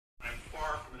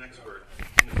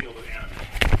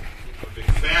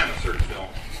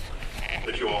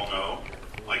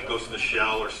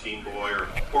Shell or Steam Boy or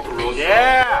Porco Rosso.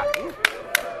 Yeah!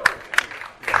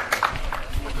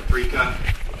 Paprika.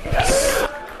 Yes.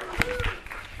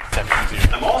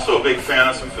 I'm also a big fan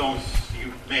of some films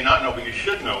you may not know, but you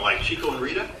should know, like Chico and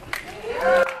Rita.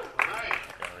 Right.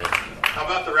 How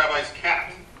about The Rabbi's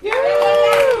Cat?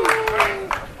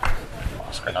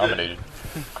 Oscar nominated.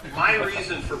 My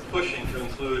reason for pushing to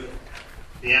include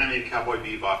the animated Cowboy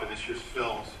Bebop in this year's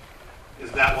films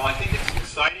is that while I think it's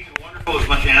exciting and wonderful as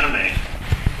much anime,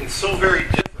 it's so very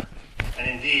different and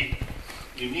indeed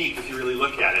unique if you really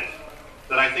look at it,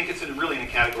 that I think it's really in a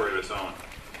category of its own.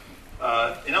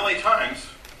 In LA Times,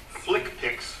 Flick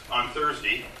Picks on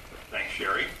Thursday, thanks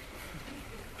Sherry,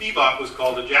 Bebop was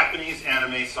called a Japanese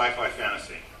anime sci-fi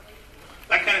fantasy.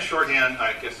 That kind of shorthand,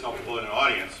 I guess, helped people in an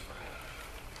audience.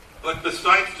 But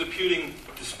besides disputing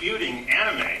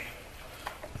anime,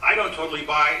 I don't totally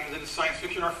buy that it's science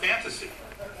fiction or fantasy,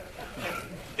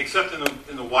 except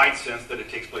in the wide sense that it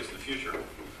takes place in the future.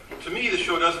 To me, the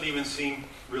show doesn't even seem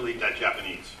really that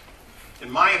Japanese.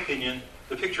 In my opinion,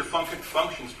 the picture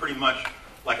functions pretty much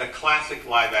like a classic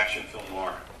live-action film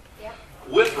noir,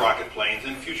 with rocket planes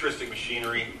and futuristic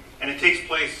machinery, and it takes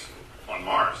place on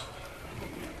Mars.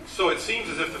 So it seems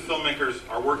as if the filmmakers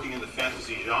are working in the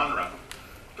fantasy genre,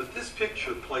 but this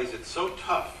picture plays it so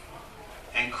tough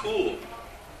and cool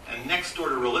and next door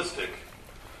to realistic.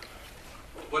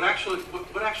 What actual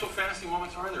fantasy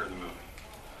moments are there in the movie?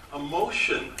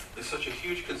 Emotion is such a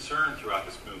huge concern throughout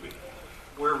this movie.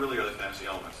 Where really are the fantasy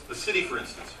elements? The city, for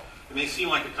instance, it may seem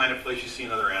like the kind of place you see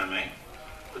in other anime,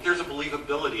 but there's a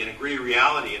believability and a gritty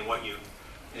reality in what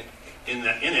in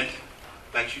it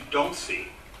that you don't see.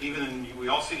 We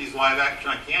all see these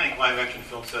gigantic live-action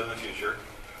films set in the future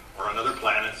or on other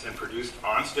planets and produced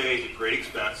on stage at great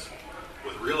expense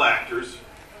with real actors,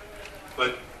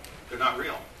 but they're not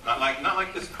real. Not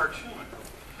like this cartoon.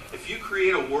 If you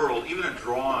create a world, even a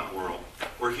drawn world,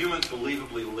 where humans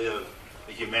believably live,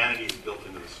 the humanity is built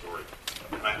into the story.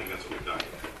 And I think that's what we've done.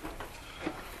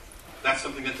 That's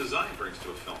something that design brings to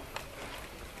a film.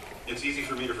 It's easy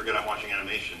for me to forget I'm watching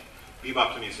animation.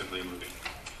 Bebop to me is simply a movie.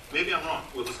 Maybe I'm wrong.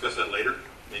 We'll discuss that later.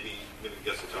 Maybe the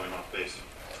guests will tell me I'm off base.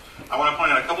 I want to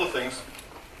point out a couple of things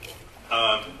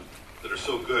that are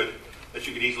so good that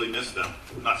you could easily miss them.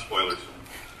 Not spoilers.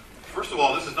 First of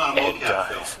all, this is not a mocap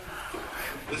film.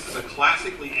 This is a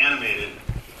classically animated,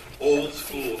 old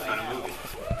school kind of movie.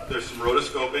 There's some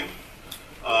rotoscoping,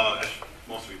 as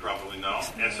most of you probably know,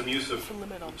 and some use of,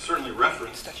 certainly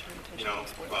referenced,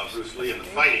 Bruce Lee and the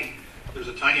fighting. There's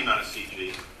a tiny amount of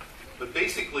CG, but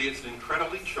basically it's an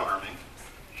incredibly charming,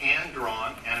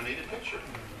 hand-drawn animated picture.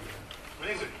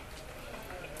 Amazing.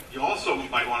 You also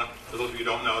might want to, for those of you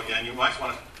who don't know, again, you might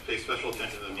want to pay special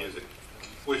attention to the music,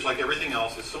 which, like everything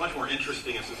else, is so much more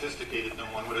interesting and sophisticated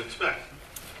than one would expect.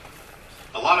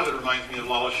 A lot of it reminds me of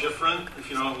Lalo Schifrin, if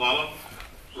you know Lalo,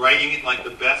 writing it like the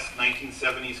best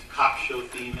 1970s cop show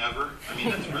theme ever. I mean,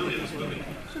 that's really this movie.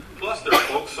 Plus, there are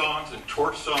folk songs and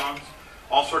torch songs,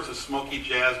 all sorts of smoky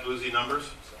jazz, bluesy numbers,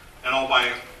 and all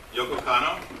by Yoko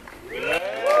Kanno.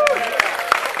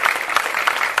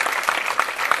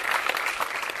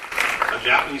 A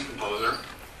Japanese composer,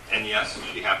 and yes,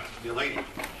 she happens to be a lady.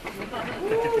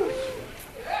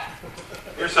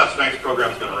 Here's how tonight's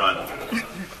program is going to run.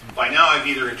 By now, I've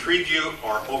either intrigued you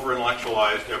or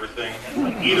over-intellectualized everything.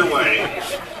 Either way,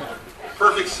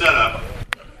 perfect setup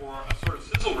for a sort of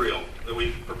sizzle reel that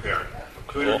we've prepared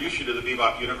to introduce you to the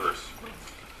Bebop universe.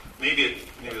 Maybe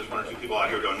there's one or two people out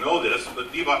here who don't know this,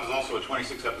 but Bebop is also a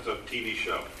 26-episode TV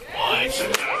show.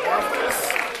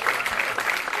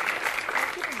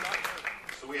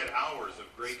 So we had hours of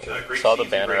great Saw the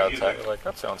scenes and banner great outside. music, Like,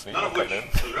 that sounds neat. none of Okay, which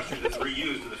man. the rest of it is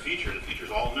reused in the feature. The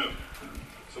feature's all new.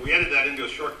 So we edited that into a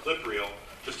short clip reel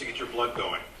just to get your blood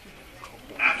going.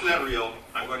 After that reel,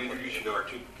 I'm going to introduce you to our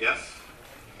two guests.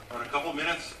 In a couple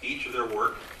minutes each of their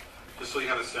work, just so you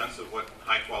have a sense of what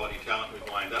high-quality talent we've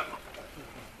lined up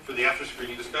for the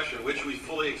after-screening discussion, which we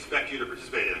fully expect you to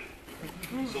participate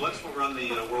in. So let's run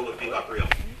the World of Bebop reel.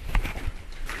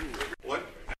 What?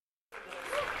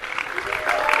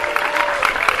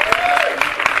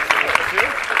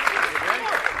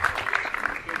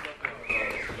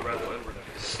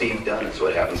 Steve Dunn is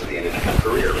what happens at the end of your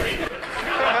career, right?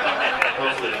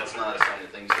 Hopefully that's not a sign of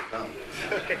things to come.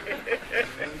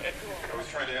 I was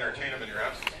trying to entertain him in your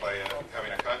absence by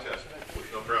having a contest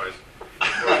with no prize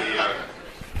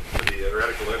for the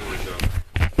Radical Edward show.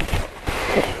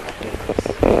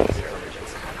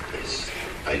 Yes,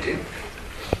 I do.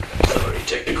 Sorry,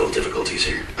 technical difficulties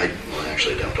here. Well,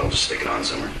 actually, don't. I'll just stick it on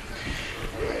somewhere.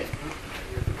 All right.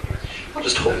 I'll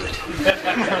just hold it.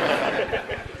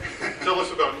 Tell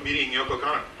us about meeting Yoko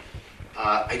Kanno.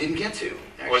 I didn't get to,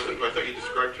 actually. Well, I thought you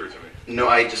described her to me. No,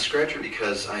 I described her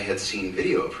because I had seen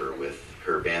video of her with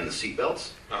her band, the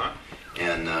Seatbelts. Uh-huh.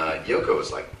 And Yoko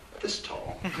was like this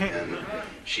tall. And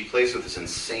she plays with this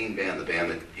insane band, the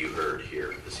band that you heard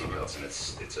here, the Seatbelts. And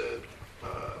it's a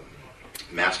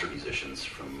master musicians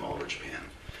from all over Japan.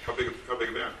 How big a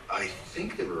band? I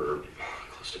think there were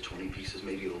close to 20 pieces,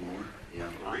 maybe a little more. Yeah.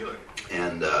 Really?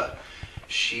 And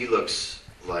she looks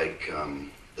like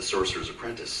the Sorcerer's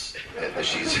Apprentice.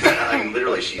 I mean,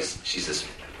 literally, she's this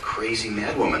crazy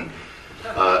mad woman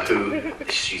who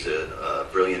she's a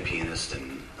brilliant pianist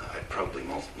and probably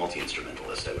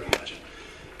multi-instrumentalist, I would imagine.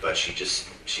 But she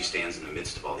stands in the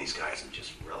midst of all these guys and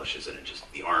just relishes it, and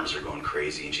just the arms are going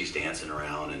crazy, and she's dancing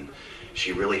around, and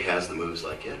she really has the moves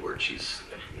like Edward.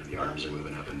 The arms are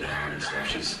moving up and down and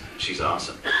stuff. She's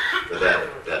awesome. But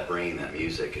that brain, that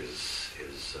music is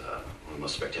one of the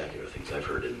most spectacular things I've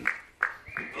heard in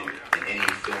any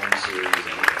film series.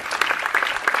 Anything.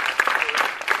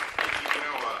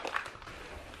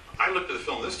 I looked at the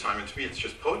film this time, and to me, it's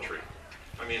just poetry.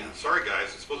 I mean, sorry guys,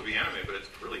 it's supposed to be anime, but it's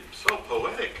really so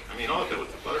poetic. I mean, all of it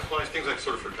with the butterflies, things I've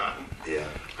sort of forgotten. Yeah.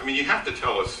 I mean, you have to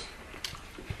tell us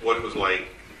what it was like,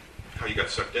 how you got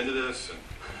sucked into this,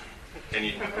 and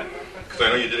you, because I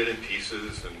know you did it in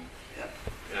pieces,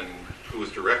 and who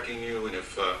was directing you, and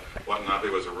if Watanabe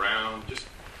was around.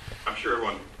 I'm sure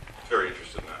everyone's very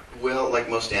interested in that. Well, like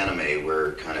most anime,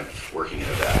 we're kind of working in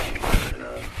a vacuum, in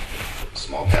a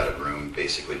small padded room,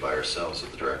 basically by ourselves,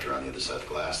 with the director on the other side of the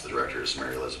glass. The director is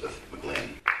Mary Elizabeth McGlynn.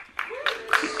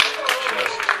 Just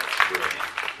brilliant.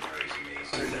 Mary's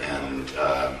amazing.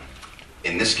 And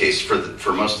in this case,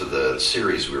 for most of the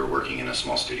series, we were working in a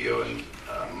small studio in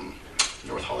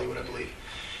North Hollywood, I believe.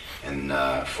 And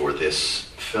for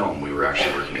this film, we were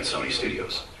actually working at Sony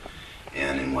Studios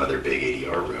and in one of their big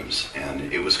ADR rooms.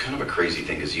 And it was kind of a crazy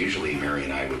thing, because usually Mary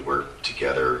and I would work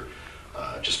together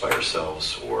just by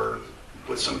ourselves or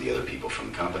with some of the other people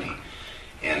from the company.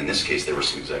 And in this case, there were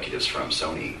some executives from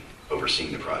Sony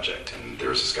overseeing the project. And there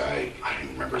was this guy, I don't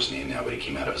even remember his name now, but he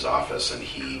came out of his office and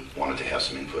he wanted to have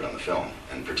some input on the film,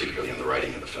 and particularly on the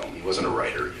writing of the film. He wasn't a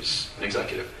writer, he was an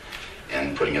executive,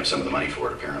 and putting up some of the money for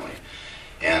it, apparently.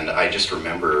 And I just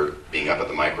remember being up at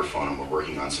the microphone, and we're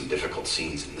working on some difficult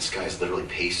scenes, and this guy's literally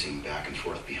pacing back and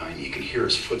forth behind me. You can hear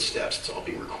his footsteps, it's all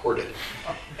being recorded.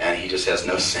 And he just has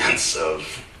no sense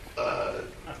of,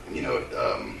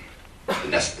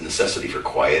 the necessity for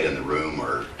quiet in the room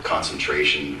or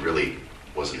concentration really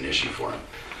wasn't an issue for him.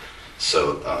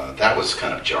 So that was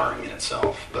kind of jarring in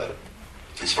itself. But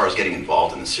as far as getting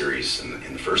involved in the series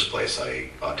in the first place, I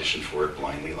auditioned for it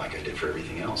blindly like I did for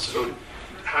everything else. So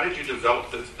how did you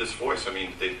develop this voice? I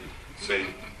mean, they say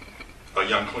a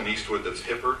young Clint Eastwood that's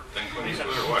hipper than Clint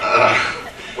Eastwood, or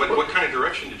what? What kind of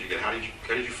direction did you get? How did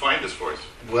you find this voice?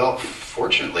 Well,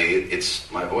 fortunately, it's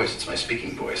my voice. It's my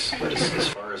speaking voice. But as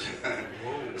far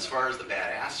as the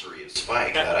badassery of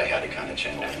Spike, that I had to kind of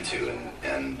channel into,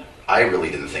 and I really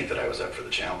didn't think that I was up for the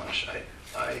challenge.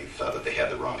 I thought that they had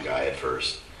the wrong guy at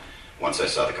first. Once I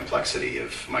saw the complexity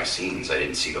of my scenes, I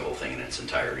didn't see the whole thing in its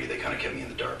entirety. They kind of kept me in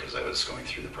the dark as I was going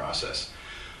through the process.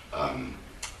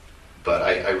 But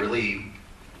I really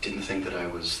didn't think that I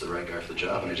was the right guy for the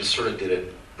job, and I just sort of did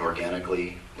it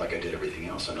organically like I did everything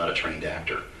else. I'm not a trained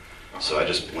actor. So I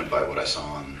just went by what I saw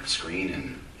on screen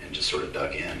and just sort of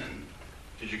dug in. And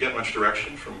did you get much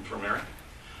direction from Mary?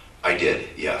 I did,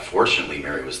 yeah. Fortunately,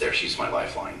 Mary was there. She's my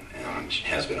lifeline, and she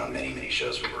has been on many, many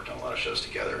shows. We worked on a lot of shows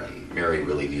together, and Mary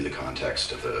really knew the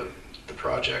context of the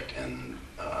project, and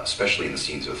especially in the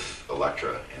scenes with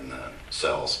Elektra in the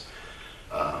cells.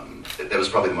 That was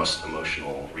probably the most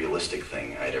emotional, realistic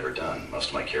thing I'd ever done. Most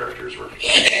of my characters were,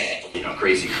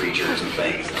 crazy creatures and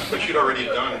things. But you'd already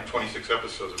done 26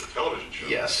 episodes of a television show.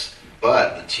 Yes,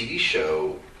 but the TV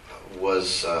show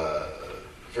was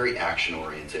very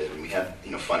action-oriented, and we had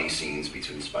funny scenes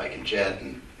between Spike and Jet,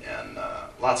 and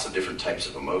lots of different types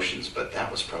of emotions. But that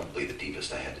was probably the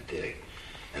deepest I had to dig,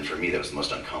 and for me, that was the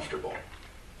most uncomfortable,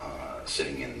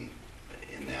 sitting in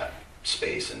that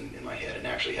space and in my head, and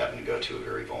actually having to go to a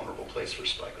very vulnerable place for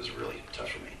Spike was really tough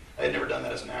for me. I had never done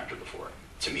that as an actor before.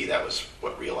 To me, that was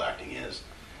what real acting is,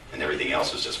 and everything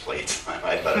else was just playtime.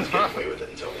 I thought I was getting away with it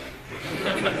until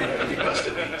then. He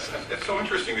busted me. So. It's so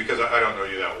interesting because I don't know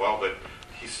you that well, but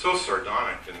he's so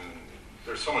sardonic, and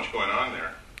there's so much going on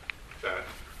there that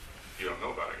you don't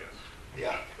know about, I guess.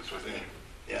 Yeah. It's within you.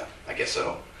 Yeah, I guess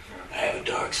so. Yeah. I have a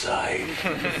dark side.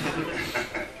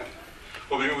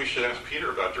 Well, maybe we should ask Peter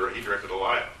about he directed a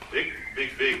lot of big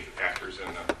actors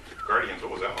in Guardians.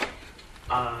 What was that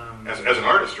like? As an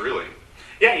artist, really?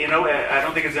 Yeah, you know, I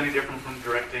don't think it's any different from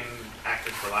directing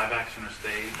actors for live action or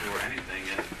stage or anything.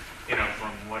 And, you know,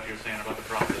 from what you're saying about the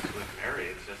process with Mary,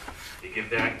 it's just you give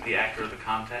the actor the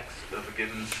context of a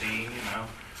given scene, you know.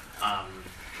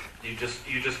 You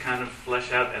just kind of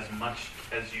flesh out as much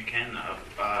as you can of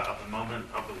the moment,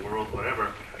 of the world,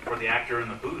 whatever, for the actor in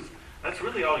the booth. That's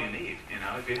really all you need, you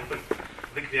know. I think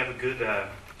if you have a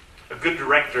good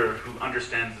director who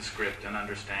understands the script and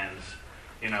understands,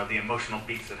 you know, the emotional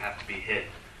beats that have to be hit,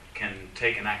 can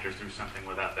take an actor through something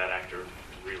without that actor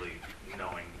really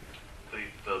knowing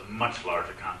the much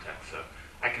larger context. So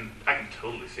I can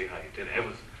totally see how you did it. It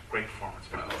was a great performance.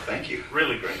 Well, thank you.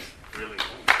 Really great. Really great.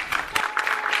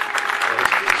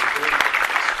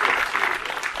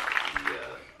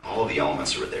 All of the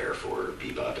elements were there for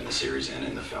Bebop in the series and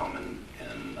in the film, and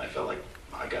I felt like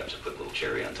I got to put a little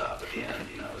cherry on top at the end.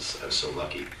 You know, I was so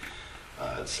lucky.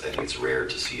 I think it's rare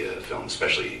to see a film,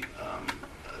 especially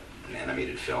an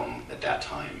animated film at that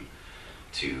time,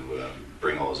 to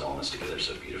bring all those elements together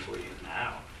so beautifully.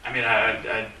 Wow. I mean,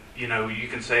 I you know, you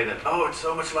can say that, oh, it's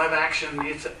so much live action.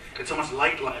 It's so much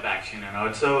like live action. You know,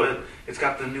 it's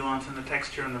got the nuance and the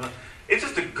texture and it's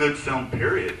just a good film.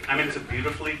 Period. I mean, it's a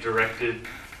beautifully directed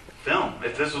film.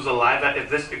 If this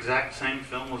exact same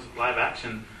film was live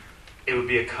action, it would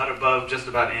be a cut above just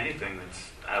about anything that's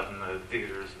out in the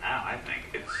theaters now. I think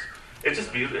it's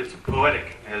just beautiful. It's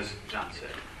poetic, as John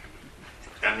said.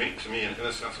 And to me, in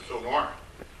a sense, it's film noir.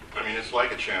 I mean, it's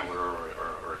like a Chandler or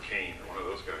a Kane or one of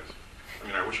those guys. I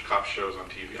mean, I wish cop shows on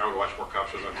TV. I would watch more cop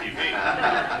shows on TV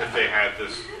if they had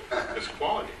this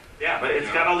quality. Yeah, but it's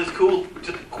got all these cool,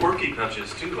 just quirky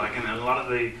touches too. Like in a lot of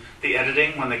the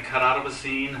editing, when they cut out of a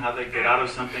scene, how they get out of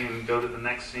something and go to the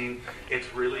next scene,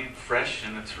 it's really fresh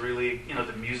and it's really, you know,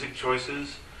 the music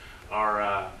choices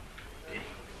are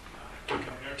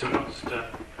compared to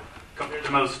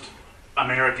most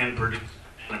American produced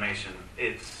animation.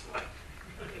 It's like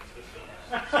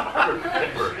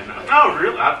Pittsburgh, you know? No,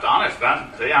 really, I'm honest.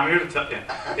 I'm here to tell you,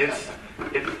 it's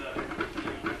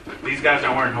these guys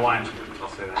aren't wearing Hawaiian shirts. I'll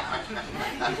say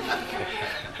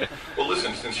that. Well,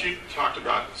 listen, since you talked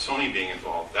about Sony being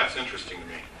involved, that's interesting to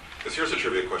me. Because here's a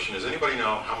trivia question: does anybody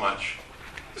know how much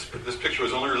this picture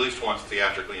was only released once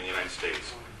theatrically in the United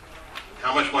States?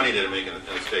 How much money did it make in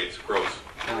the States? Gross.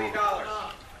 $1 million.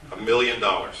 $1 million.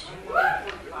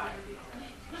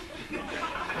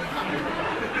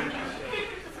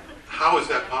 How is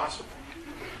that possible?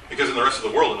 Because in the rest of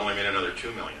the world, it only made another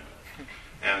 $2 million.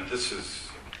 And this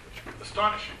is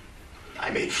astonishing.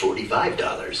 I made $45.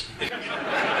 That's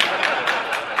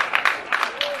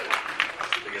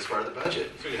the biggest part of the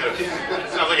budget. So you had it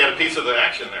sounds like you had a piece of the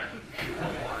action there.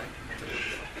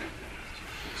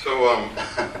 So, well, you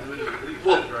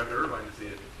had to drive to Irvine to see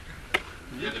it.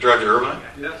 You had to drive to Irvine?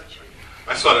 Yes.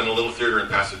 I saw it in a little theater in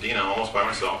Pasadena, almost by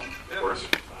myself, of course.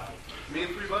 Me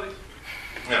and 3 buddies.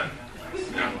 Yeah.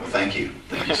 Yeah. Well, thank you,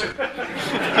 sir.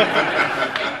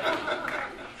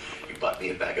 You bought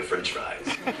me a bag of French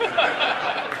fries.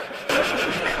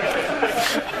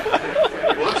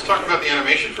 Well, let's talk about the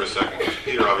animation for a second, because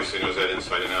Peter obviously knows that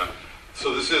inside and out.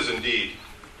 So this is indeed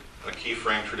a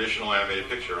keyframe traditional animated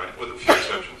picture, right? With a few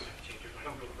exceptions.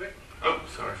 Oh,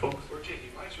 sorry, folks. We're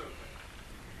changing lights real quick.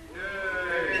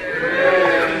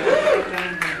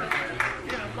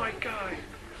 Yeah, my guy.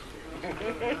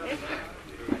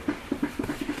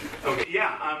 Okay,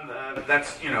 yeah,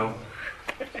 that's, you know,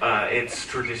 it's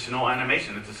traditional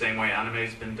animation. It's the same way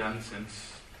anime's been done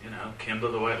since, you know, Kimba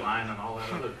the White Lion and all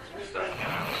that other stuff, you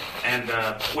know. And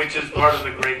which is part of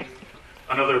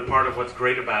another part of what's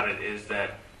great about it is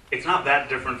that it's not that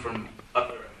different from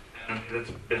other anime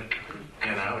that's been,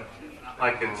 you know, it's not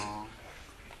like it's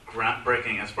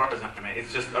groundbreaking as far as anime.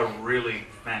 It's just a really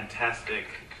fantastic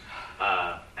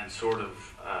and sort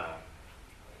of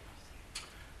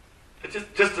it's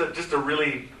just a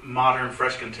really modern,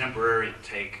 fresh, contemporary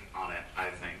take on it. I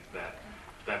think that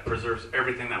preserves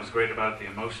everything that was great about it: the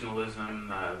emotionalism,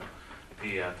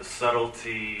 the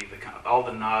subtlety, all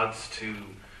the nods to,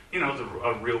 you know,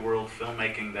 a real world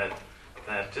filmmaking that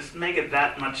just make it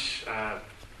that much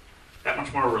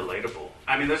more relatable.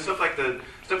 I mean, there's stuff like the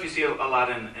stuff you see a lot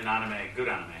in anime, good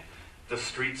anime, the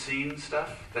street scene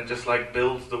stuff that just like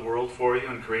builds the world for you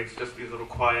and creates just these little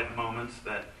quiet moments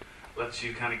that lets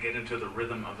you kind of get into the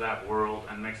rhythm of that world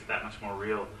and makes it that much more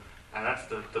real. And that's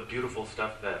the beautiful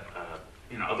stuff that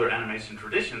you know, other animation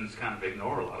traditions kind of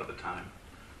ignore a lot of the time.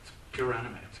 It's pure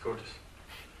anime. It's gorgeous.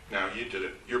 Now, you did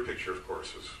it. Your picture, of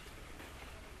course, is...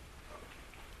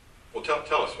 Well,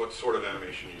 tell us what sort of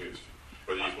animation you used.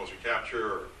 Whether you used motion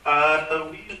capture or...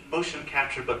 We used motion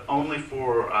capture, but only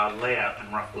for layout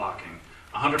and rough blocking.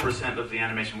 100% of the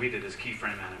animation we did is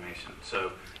keyframe animation.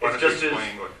 So Why it's don't you just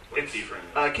explain what it's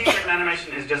keyframe is? keyframe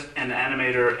animation is just an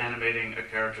animator animating a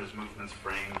character's movements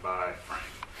frame by frame.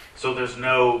 So there's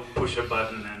no push a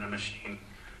button and a machine,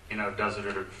 does it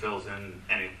or fills in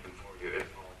anything for you.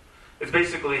 It's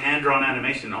basically hand-drawn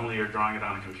animation, only you're drawing it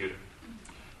on a computer,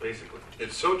 basically.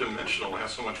 It's so dimensional, it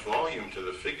has so much volume to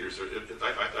the figures.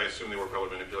 I assume they were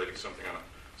probably manipulating something on a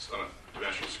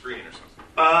dimensional screen or something.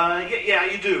 Yeah,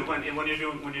 you do. When you're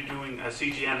doing a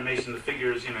CG animation, the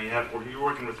figures, you're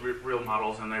working with real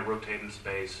models and they rotate in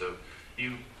space. So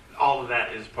all of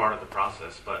that is part of the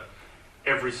process. But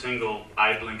every single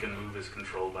eye blink and move is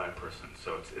controlled by a person.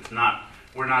 So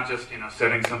we're not just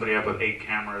setting somebody up with 8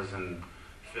 cameras and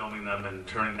filming them and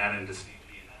turning that into CG.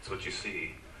 That's what you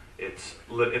see. It's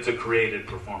a created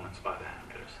performance by the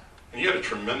animators. And you had a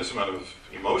tremendous amount of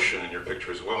emotion in your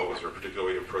picture as well. Was there a particular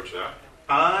way to approach that?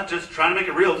 Just trying to make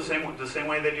it real, the same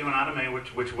way they do in anime,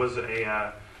 which was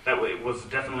was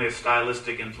definitely a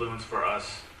stylistic influence for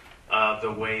us.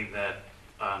 The way that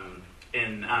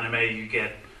in anime you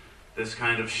get this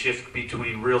kind of shift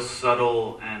between real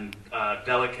subtle and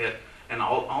delicate, and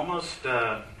almost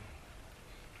a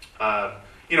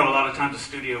lot of times the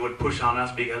studio would push on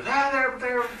us because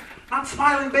they're not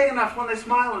smiling big enough when they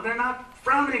smile, or they're not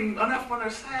frowning enough when they're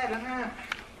sad,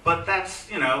 but that's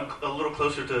a little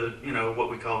closer to what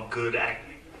we call good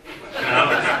acting.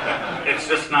 It's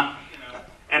just not,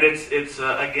 and it's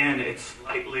again it's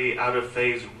slightly out of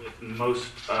phase with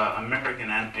most American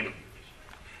animated.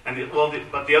 And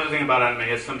but the other thing about anime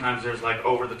is sometimes there's like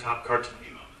over the top cartoon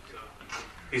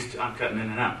moments. I'm cutting in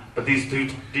and out, but these two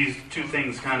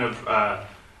things kind of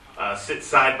sit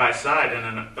side by side,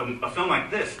 and in a film like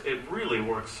this, it really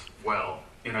works well.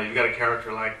 You've got a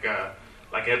character like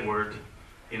Edward,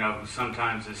 who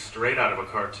sometimes is straight out of a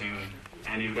cartoon,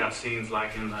 and you've got scenes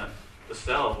like in the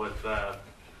cell with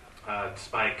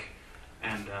Spike,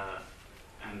 and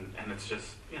it's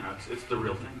just it's the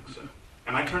real thing. So,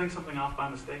 am I turning something off by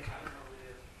mistake?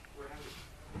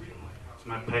 It's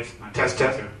my pace. Test.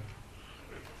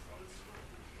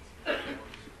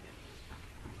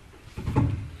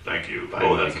 Thank you. Bye,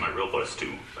 Oh, Mike. that's my real voice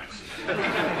too. Thanks. Go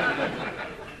ahead.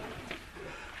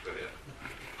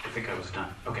 I think I was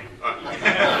done. Okay.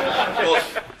 Well,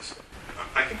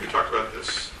 I think we talked about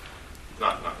this,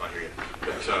 not here yet,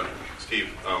 but Steve,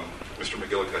 Mr.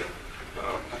 McGillicuddy.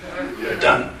 You're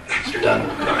done. You're done.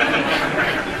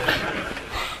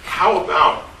 How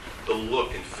about the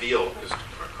look and feel? Because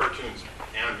cartoons,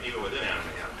 even within anime,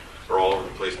 are all over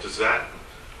the place.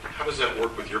 How does that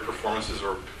work with your performances,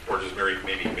 or does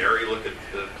maybe Mary look at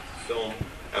the film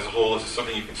as a whole? Is it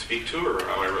something you can speak to, or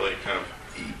am I really kind of?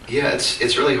 Yeah,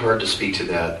 it's really hard to speak to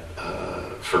that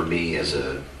for me as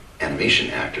a animation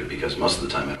actor, because most of the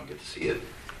time I don't get to see it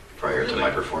prior to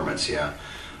my performance. Yeah,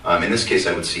 in this case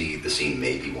I would see the scene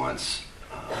maybe once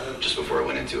just before I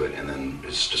went into it, and then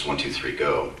it's just 1, 2, 3,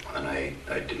 go. And I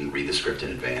didn't read the script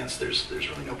in advance. There's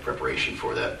really no preparation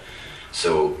for that,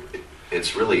 so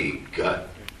it's really gut.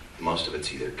 Most of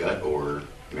it's either gut or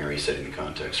Mary setting the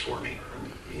context for me,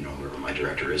 whoever my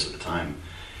director is at the time,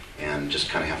 and just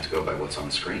kind of have to go by what's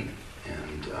on screen.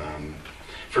 And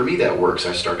for me that works.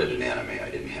 I started in anime.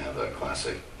 I didn't have a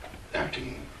classic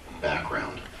acting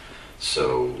background,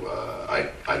 so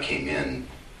I came in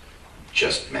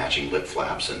just matching lip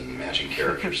flaps and matching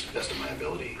characters to the best of my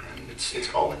ability, and it's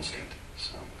all instinct.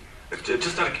 So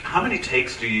Just how many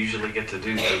takes do you usually get to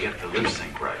do to get the lip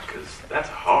sync right? Because that's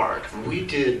hard. we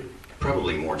did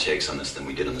probably more takes on this than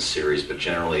we did on the series, but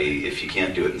generally, if you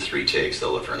can't do it in 3 takes,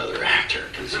 they'll look for another actor,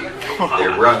 because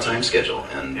we're on a time schedule,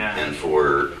 and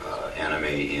for anime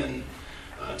in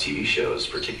TV shows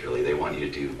particularly, they want you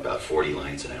to do about 40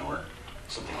 lines an hour,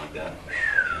 something like that.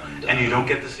 And you don't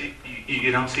get to see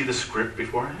you don't see the script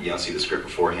beforehand. You don't see the script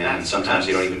beforehand, and sometimes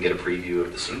you don't even get a preview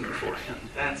of the scene beforehand.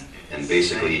 And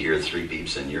basically, you hear 3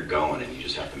 beeps and you're going, and you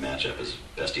just have to match up as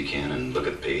best you can and look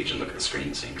at the page and look at the screen at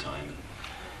the same time.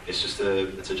 It's just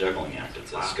it's a juggling act.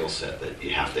 It's a skill set that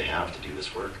you have to do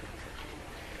this work.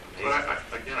 But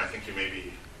I think you may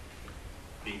be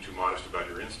being too modest about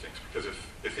your instincts, because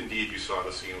if indeed you saw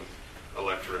the scene with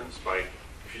Elektra and Spike,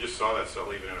 if you just saw that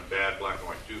cell even in a bad black and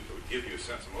white dupe, it would give you a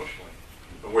sense emotionally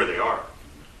of where they are.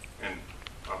 And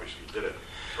obviously you did it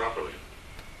properly.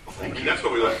 Well, thank you. That's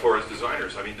what we look for as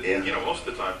designers. I mean, Yeah. most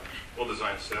of the time we'll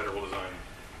design a set or we'll design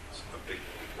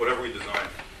whatever we design.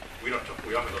 We often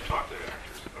don't talk to the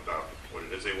actors about what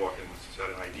it is. They walk in the set,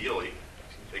 and ideally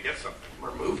they get something.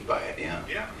 We're moved by it, yeah.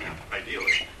 Yeah,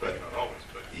 ideally, but not always.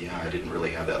 But Yeah, I didn't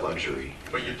really have that luxury.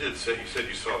 But you said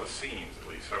you saw the scenes at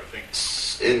least. I would think.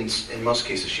 In most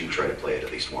cases, she would try to play it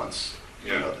at least once.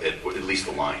 Yeah. At least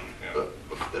the line. Yeah.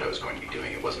 that I was going to be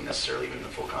doing. It wasn't necessarily even the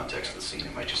full context of the scene.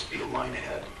 It might just be a line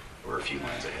ahead or a few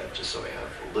lines ahead, just so I have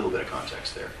a little bit of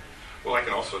context there. Well, I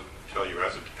can also tell you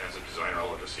as a designer, I'll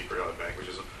let a secret out of the bag, which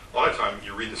is a lot of time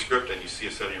you read the script and you see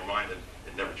a set in your mind and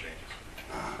it never changes.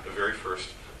 The very first.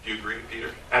 Do you agree,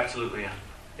 Peter? Absolutely, yeah.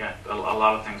 Yeah, a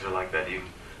lot of things are like that. You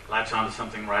latch onto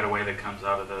something right away that comes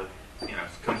out of the,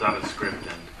 comes out of the script,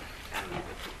 and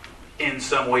in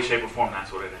some way, shape, or form,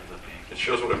 that's what it ends up being. It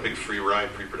shows what a big free ride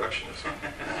pre-production is.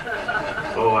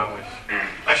 Huh? Oh, I wish.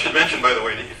 I should mention, by the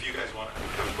way, that if you guys want to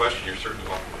have a question, you're certainly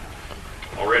welcome.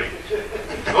 Already.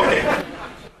 Okay.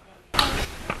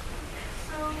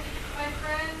 So my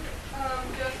friend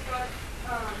just got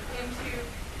into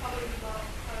Cowboy Bebop,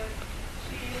 but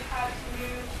she had to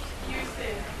move to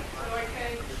Houston, so I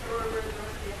can't show her where the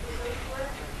rest of the episodes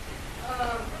were.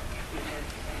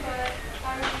 But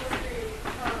I was wondering if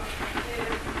you could say,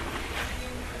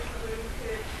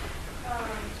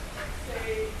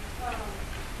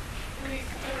 please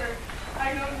Twitter.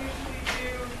 I don't usually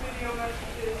do video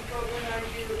messages, but when I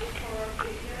do, it's for our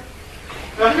figure.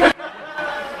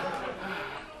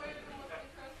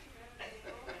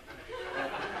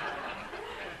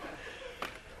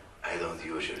 I don't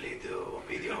usually do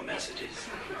video messages,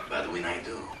 but when I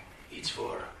do, it's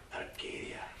for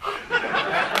Arcadia.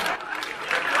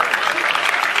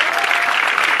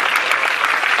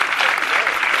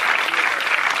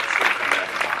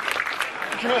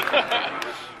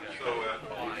 So,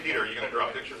 Peter, are you going to draw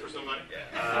a picture for somebody?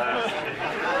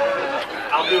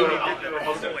 I'll do a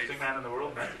most interesting man in the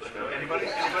world message. Anybody?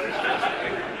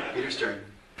 Peter's turn.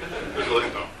 Who's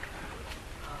looking though?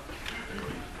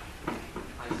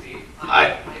 I see. Hi. I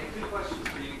have two questions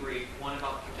for you, Greg. One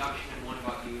about production and one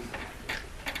about using.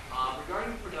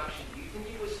 Regarding production, do you think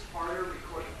it was harder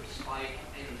recording for Spike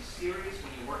in the series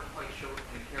when you weren't quite sure what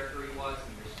kind of character he was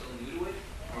and you're still new to it?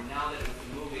 Or now that it was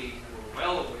a movie, you were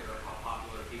well aware of how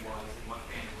popular he was and what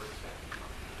fans were expecting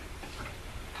from him?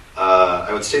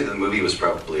 I would say the movie was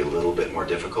probably a little bit more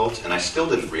difficult, and I still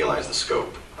didn't realize the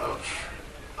scope of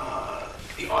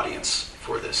the audience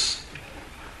for this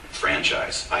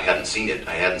franchise. I hadn't seen it.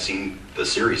 I hadn't seen the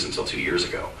series until 2 years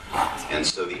ago, and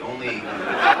so the only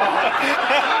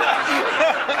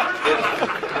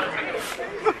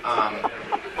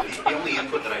the only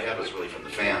input that I had was really from the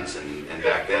fans, and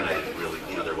back then I didn't really,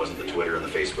 there wasn't the Twitter and the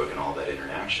Facebook and all that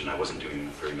interaction. I wasn't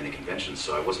doing very many conventions,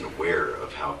 so I wasn't aware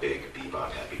of how big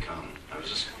Bebop had become. I was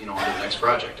just, on to the next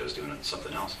project. I was doing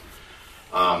something else.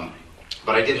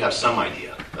 But I did have some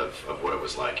idea of what it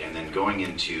was like, and then going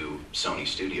into Sony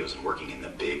Studios and working in the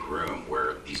big room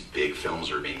where these big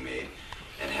films were being made,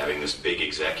 and having this big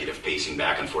executive pacing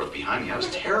back and forth behind me, I was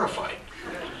terrified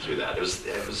through that. It was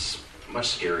much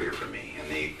scarier for me, and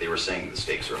they were saying the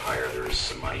stakes were higher. There was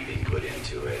some money being put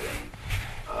into it, and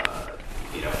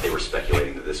they were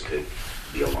speculating that this could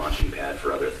be a launching pad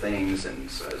for other things, and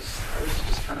so I was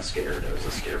just kind of scared. I was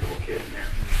a scared little kid in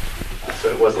there, so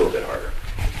it was a little bit harder.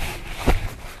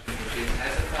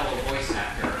 As a fellow voice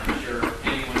actor, I'm sure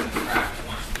anyone in the craft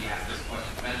wants to be asked this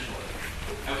question eventually.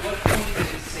 At what point did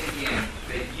it sink in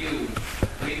that you,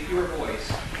 with your voice,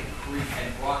 had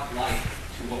brought life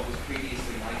to what was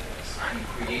previously lifeless and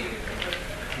created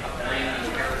a brand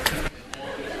new character?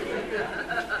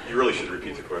 You really should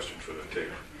repeat the question for the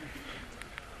tape.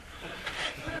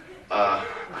 At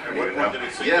what point did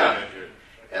it sink in?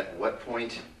 At what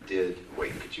point did...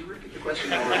 Wait, could you repeat the question?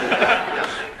 Yes.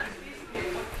 At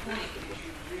what point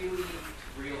did you really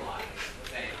realize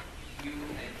that you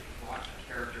had brought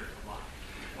a character to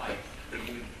life, that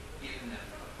you had given them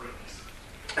a purpose?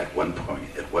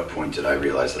 At what point did I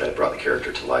realize that I brought the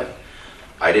character to life?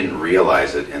 I didn't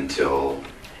realize it until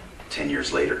 10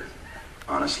 years later,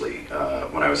 honestly.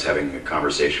 When I was having a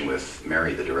conversation with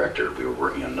Mary, the director, we were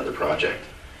working on another project,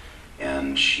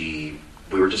 and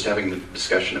we were just having the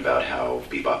discussion about how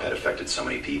Bebop had affected so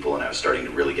many people, and I was starting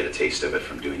to really get a taste of it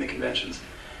from doing the conventions.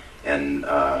 And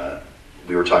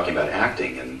we were talking about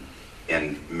acting,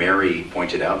 and Mary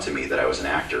pointed out to me that I was an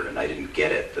actor, and I didn't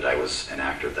get it, that I was an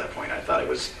actor at that point. I thought I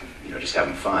was, just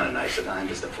having fun, and I said, I'm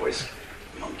just a voice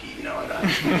monkey, I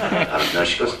don't know.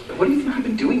 She goes, what do you think you've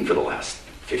been doing for the last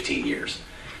 15 years?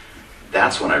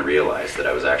 That's when I realized that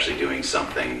I was actually doing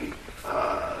something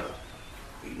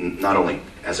not only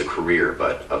as a career,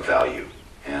 but of value.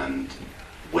 And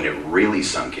when it really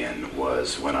sunk in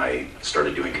was when I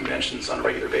started doing conventions on a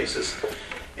regular basis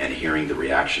and hearing the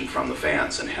reaction from the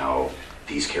fans and how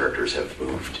these characters have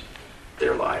moved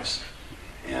their lives.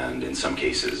 And in some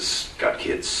cases, got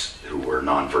kids who were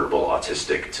nonverbal,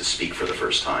 autistic to speak for the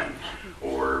first time,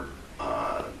 or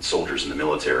soldiers in the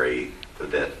military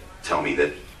that tell me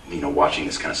that watching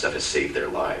this kind of stuff has saved their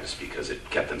lives because it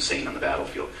kept them sane on the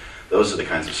battlefield. Those are the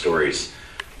kinds of stories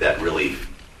that really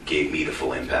gave me the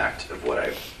full impact of what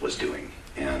I was doing.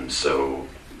 And so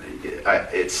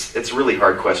it's a really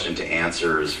hard question to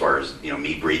answer as far as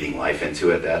me breathing life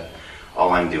into it. That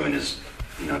all I'm doing is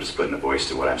just putting a voice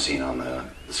to what I'm seeing on the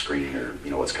screen or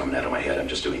what's coming out of my head. I'm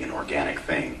just doing an organic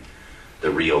thing. The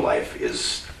real life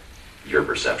is your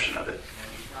perception of it.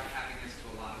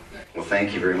 Well,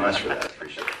 thank you very much for that. I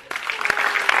appreciate it.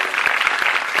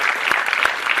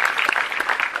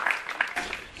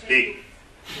 Speak.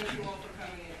 Thank you all for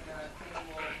coming and thank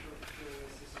you all for doing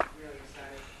this. This is really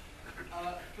exciting.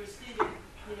 For Steven,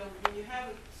 when you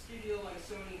have a studio like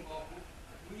Sony involved,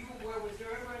 were you aware, was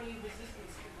there ever any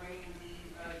resistance to bringing the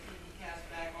TV cast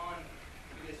back on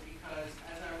for this? Because,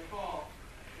 as I recall,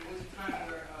 there was a time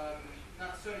where,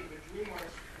 not Sony, but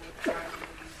DreamWorks was trying to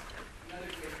release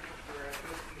another great picture,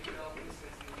 Ghost in the Shell, for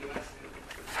instance, in the U.S., and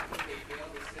I think they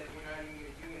failed. They said, we're not even going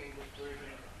to do an English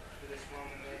version for this one,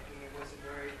 and there was a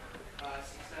very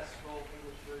successful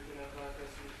English version of Ghost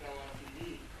in the Shell on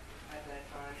TV at that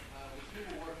time, which we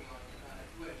were working on.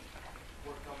 You had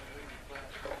worked on the movie, but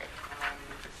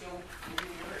so were you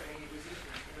aware of any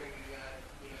resistance to bringing you guys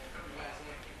in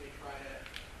if they try to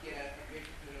get a big,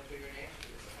 bigger name for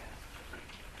this cast?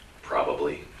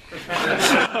 Probably.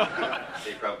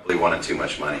 They probably wanted too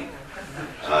much money.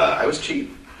 I was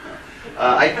cheap.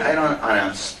 I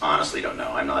honestly don't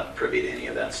know. I'm not privy to any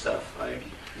of that stuff. I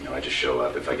just show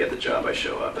up. If I get the job, I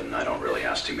show up, and I don't really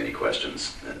ask too many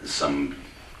questions. Some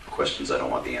questions I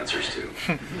don't want the answers to.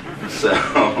 So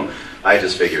I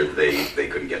just figured they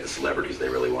couldn't get the celebrities they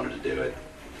really wanted to do it.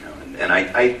 And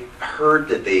I heard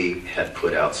that they had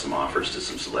put out some offers to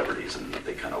some celebrities, and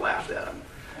they kind of laughed at them.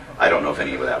 I don't know if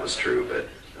any of that was true, but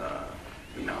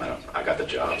I got the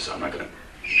job, so I'm not going to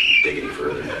dig any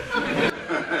further.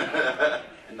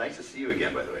 And nice to see you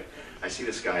again, by the way. I see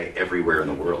this guy everywhere in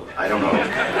the world. I don't know.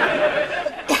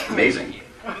 Amazing.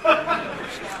 Go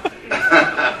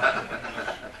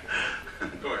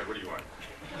ahead. What do you want?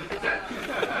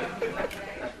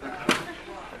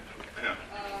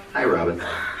 Hi, Robin. So,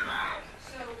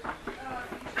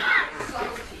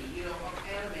 subtlety, of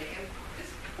anime, and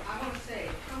this, I want to say,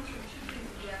 it comes from two things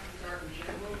in Japanese art in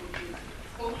general, which is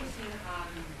focusing on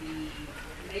the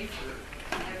nature,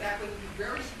 and that when you do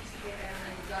very specific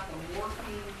anime, you've got the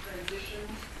morphine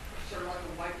transitions, sort of like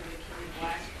a wiper that carries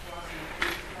glass across in a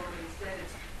clear form, and instead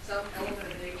it's some element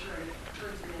of nature, and it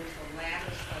turns it into a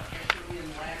lattice, like Herculean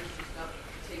lattice and stuff,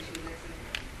 takes you to the next thing.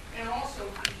 And also,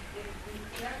 in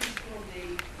Japanese film, they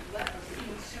let us see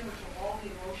and simmer to all the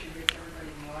emotion hits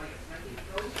everybody in the audience. And I think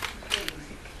those two things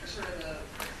are sort of the,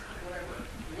 whatever,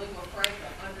 lingua franca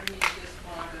underneath this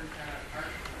modern kind of art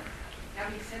form.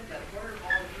 Having said that, what are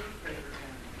all your favorite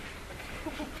anime?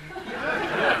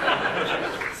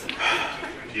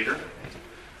 Peter?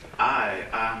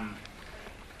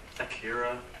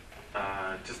 Akira,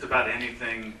 just about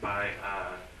anything by,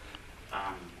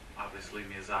 obviously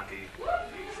Miyazaki.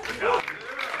 He's the god.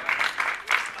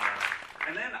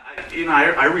 And then,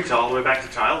 I reach all the way back to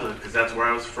childhood because that's where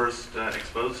I was first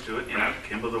exposed to it.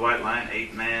 Kimbo the White Lion,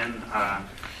 Ape Man,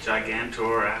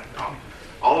 Gigantor,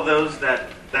 all of those that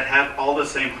have all the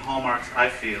same hallmarks I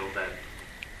feel that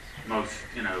most,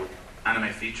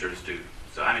 anime features do.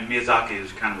 So, Miyazaki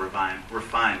is kind of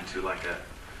refined to like the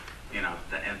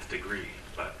nth degree.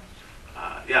 But,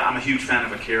 I'm a huge fan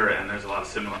of Akira, and there's a lot of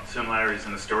similarities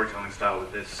in the storytelling style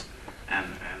with this and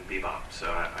Bebop.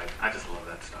 So I just love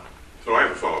that stuff. So I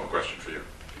have a follow-up question for you.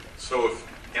 So if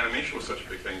animation was such a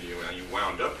big thing to you, and you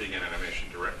wound up being an animation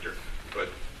director, but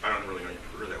I don't really know your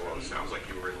career that well. It sounds like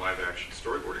you were in live-action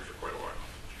storyboarding for quite a while.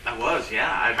 I was,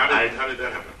 yeah. How did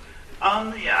that happen?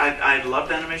 I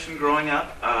loved animation growing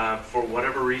up. For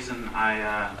whatever reason,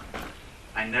 I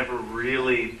never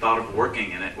really thought of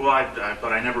working in it. Well,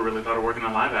 but I never really thought of working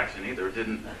on live action either. It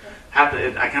didn't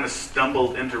happen. I kind of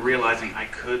stumbled into realizing I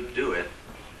could do it.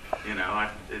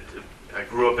 I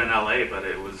grew up in LA, but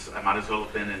I might as well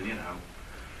have been in,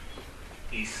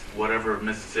 East whatever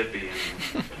Mississippi,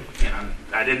 and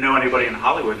I didn't know anybody in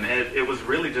Hollywood, and it was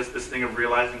really just this thing of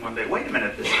realizing one day, wait a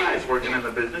minute, this guy's working in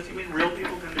the business. You mean real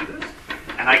people can do this?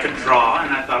 And I could draw,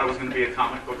 and I thought I was going to be a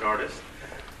comic book artist,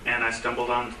 and I stumbled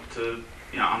onto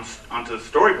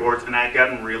storyboards, and I had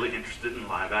gotten really interested in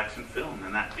live action film,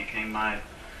 and that became my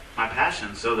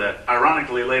passion. So that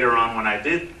ironically later on, when I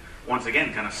did once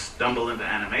again kind of stumble into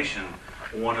animation,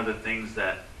 one of the things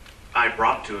that I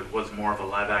brought to it was more of a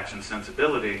live action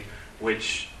sensibility,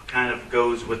 which kind of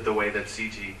goes with the way that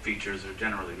CG features are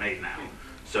generally made now.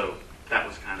 So that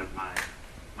was kind of my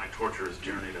torturous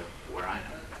journey to where I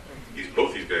am.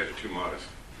 Both these guys are too modest.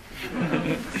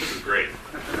 This is great.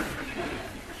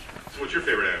 So what's your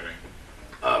favorite anime?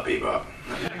 Bebop. Me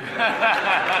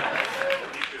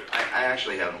too. I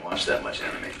actually haven't watched that much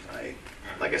anime.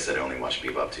 Like I said, I only watched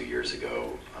Bebop 2 years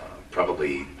ago.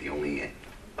 Probably the only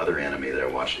other anime that I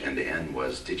watched end to end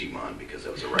was Digimon because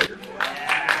I was a writer for it.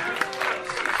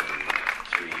 Season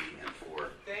 3 and 4.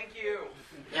 Thank you.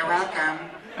 You're welcome.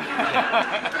 I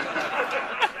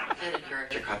had a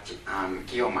character called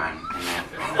Guilmon, and that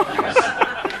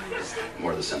was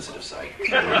More the sensitive side. What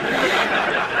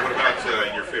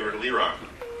about your favorite Leron?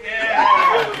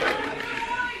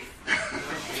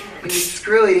 when you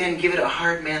screw it in, give it a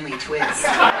hard, manly twist.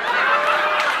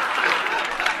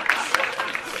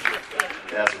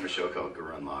 That's from a show called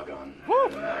Gurren Lagann.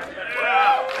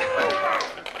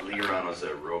 Leron was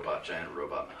a giant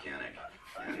robot mechanic,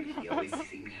 and he always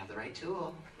seemed to have the right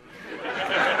tool.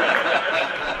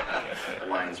 The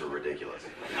lines were ridiculous.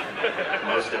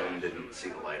 Most of them didn't see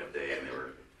the light of day, and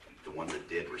the ones that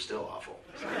did were still awful.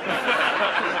 This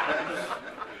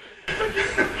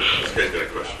guy's got a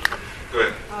question. Go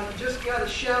ahead. Just got a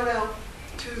shout out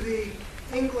to the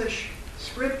English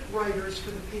script writers for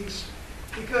the piece,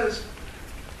 because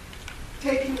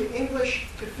taking the English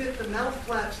to fit the mouth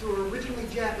flaps that were originally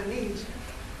Japanese,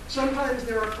 sometimes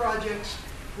there are projects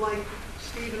like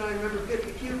Steve and I remember Fit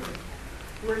the Cupid,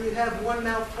 where you'd have one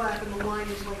mouth flap and the line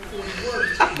is like 40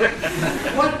 words.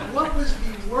 What was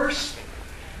the worst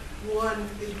one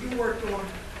that you worked on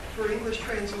for English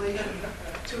translation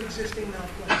to existing mouth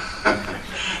flaps?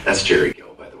 That's Jerry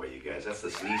Gill, by the way, you guys. That's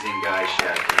the sneezing guy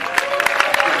shattering.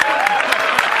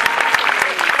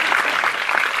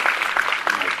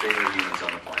 One of my favorite humans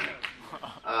on the planet.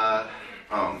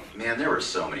 Oh, man, there were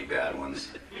so many bad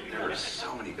ones.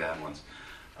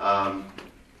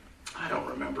 I don't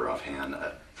remember offhand.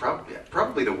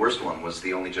 Probably the worst one was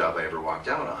the only job I ever walked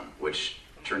out on, which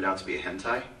turned out to be a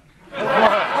hentai.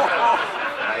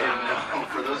 I didn't know.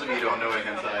 For those of you who don't know what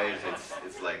hentai is,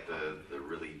 it's like the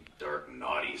really dark,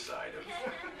 naughty side of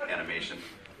animation.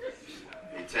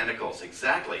 The tentacles,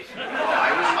 exactly. Well,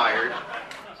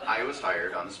 I was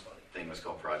hired on this thing was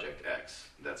called Project X.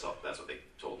 That's what they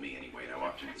told me anyway. And I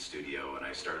walked into the studio and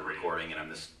I started recording, and I'm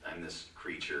this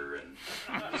creature, and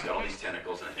he's got all these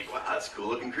tentacles, and I think, wow, that's a cool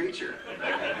looking creature. And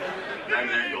I'm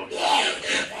there and go,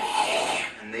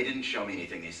 and they didn't show me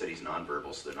anything. They said he's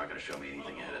nonverbal, so they're not going to show me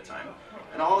anything ahead of time.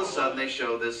 And all of a sudden, they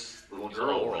show this little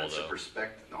girl, and it's a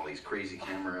perspective, and all these crazy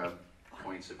camera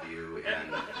points of view,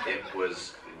 and it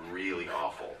was really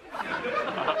awful. And,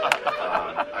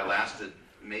 I lasted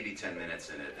maybe 10 minutes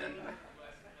in it, and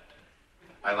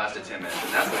I lasted 10 minutes,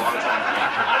 and that's a long time for me.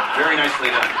 Very nicely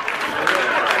done.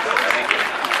 Thank you.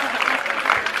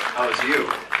 Oh, it's you.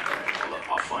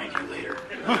 I'll find you later.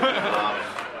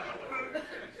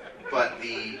 But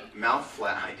the mouth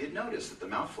flap, I did notice that the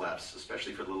mouth flaps,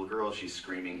 especially for the little girl, she's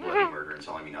screaming bloody murder and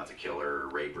telling me not to kill her or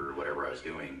rape her or whatever I was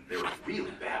doing. They were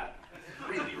really bad.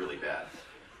 Really, really bad.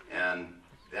 And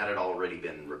that had already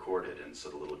been recorded, and so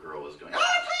the little girl was going, "Oh,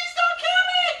 please don't kill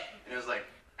me!" And it was like,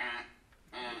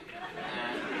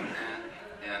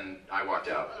 and I walked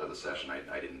out of the session.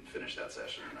 I didn't finish that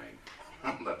session, and I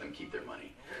let them keep their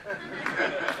money. I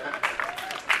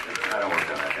don't work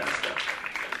on that kind of stuff.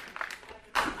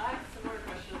 I have a similar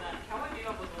question to that. Cowboy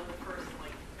Bebop was one of the first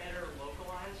better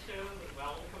localized shows as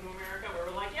well from America, where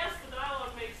we're like, yes, the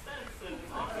dialogue makes sense and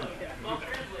it's awesome, well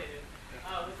translated.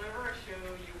 Was there ever a show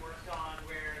you worked on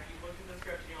where you looked at the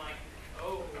script and you're like,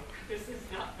 oh, this has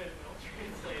not been well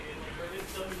translated, or this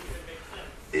doesn't even make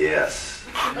sense? Yes.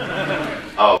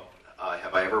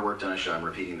 Have I ever worked on a show? I'm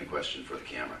repeating the question for the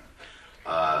camera.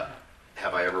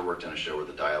 Have I ever worked on a show where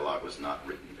the dialogue was not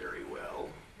written very well?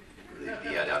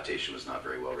 The adaptation was not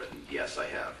very well written? Yes, I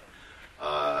have.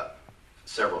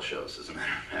 Several shows, as a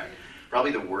matter of fact.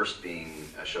 Probably the worst being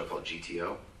a show called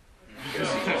GTO. You guys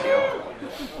see GTO?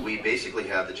 We basically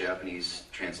had the Japanese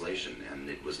translation, and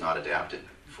it was not adapted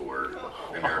for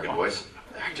American voice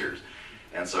actors.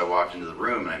 And so I walked into the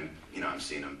room, and I'm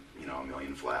seeing a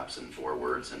million flaps and 4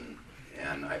 words, and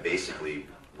I basically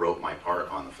wrote my part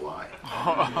on the fly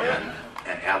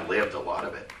and ad-libbed a lot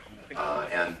of it.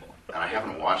 And I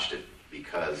haven't watched it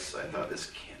because I thought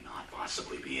this cannot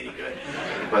possibly be any good.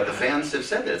 But the fans have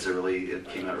said that it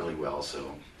came out really well,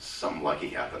 so something lucky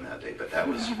happened that day. But that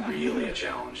was really a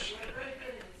challenge.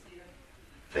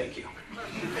 Thank you.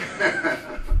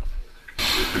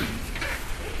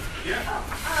 Yeah.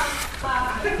 A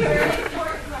very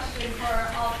important question for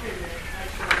all three of you,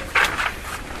 actually.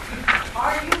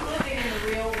 Are you living in the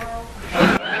real world?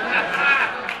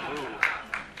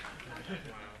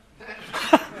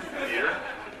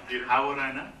 Peter, how would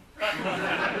I know?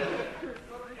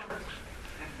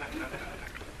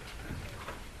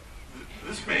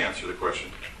 this may answer the question.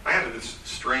 I had this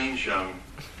strange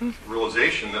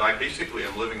realization that I basically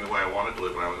am living the way I wanted to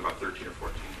live when I was about 13 or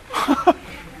 14.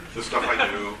 The stuff I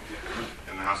do,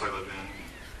 and the house I live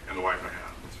in, and the wife I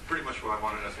have. It's pretty much what I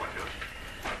wanted as like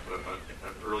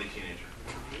an early teenager.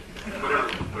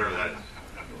 Whatever that is.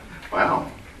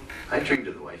 Wow. I dreamed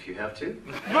of the wife you have too.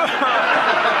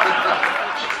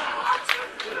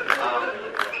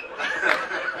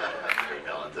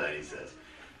 Valentine, he says.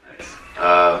 Nice.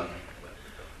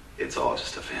 It's all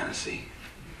just a fantasy.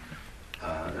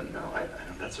 No,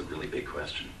 that's a really big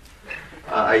question.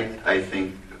 I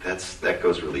think that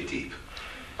goes really deep.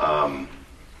 I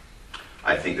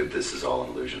think that this is all an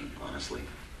illusion, honestly.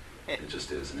 It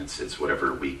just is, and it's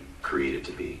whatever we create it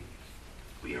to be.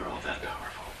 We are all that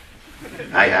powerful.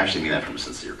 I actually mean that from a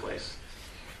sincere place.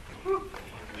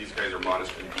 These guys are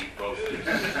modest and deep both.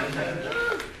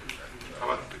 How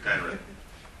about the guy in red?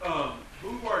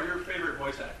 Who are your favorite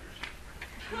voice actors?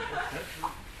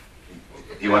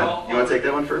 You want to take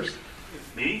that one first?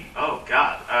 Me? Oh,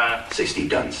 God. Say Steve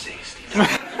Dunn. Say Steve Dunn.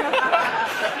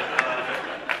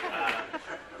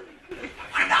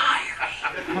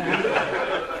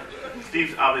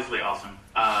 Steve's obviously awesome.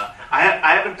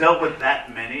 I haven't dealt with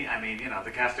that many. I mean,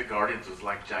 the cast of Guardians was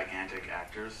like gigantic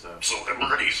actors, so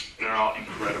they're all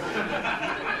incredible.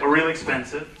 Or really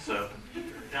expensive, so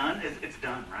done. It's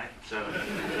done, right? So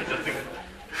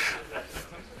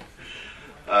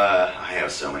I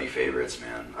have so many favorites,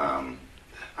 man.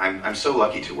 I'm so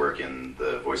lucky to work in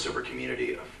the voiceover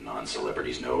community of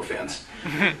non-celebrities, no offense.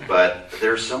 But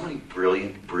there are so many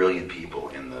brilliant people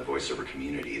in the voiceover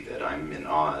community that I'm in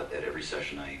awe at every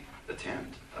session I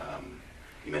attend.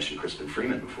 You mentioned Crispin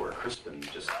Freeman before. Crispin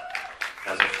just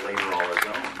has a flavor all his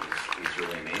own. He's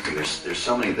really amazing. There's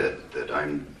so many that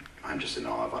I'm just in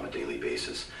awe of on a daily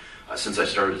basis. Since I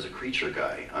started as a creature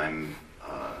guy, I'm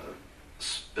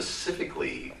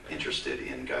specifically interested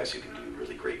in guys who can do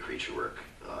really great creature work.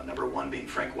 Number one being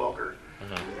Frank Welker,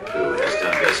 who has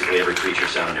done basically every creature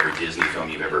sound in every Disney film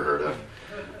you've ever heard of.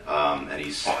 And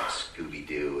he's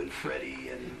Scooby-Doo and Freddy,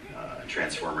 and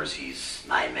Transformers, he's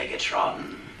my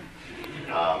Megatron.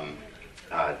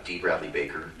 D. Bradley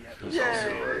Baker, who's also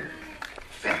a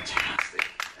fantastic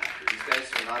actor. These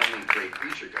guys are not only great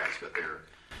creature guys, but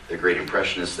they're great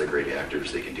impressionists, they're great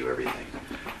actors, they can do everything.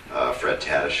 Fred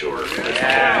Tatasciore,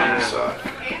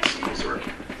 his work.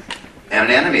 And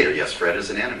an animator, yes, Fred is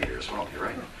an animator as well, you're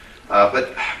right.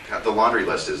 But God, the laundry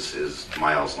list is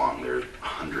miles long. There are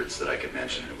hundreds that I could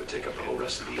mention. It would take up the whole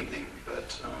rest of the evening.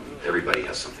 But everybody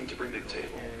has something to bring to the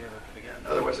table.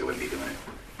 Otherwise, they wouldn't be doing it.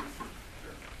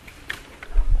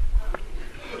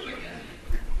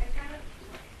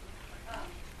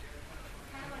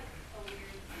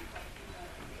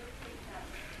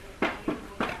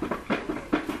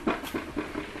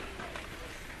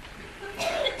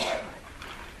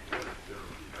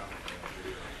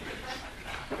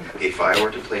 If I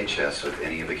were to play chess with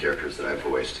any of the characters that I've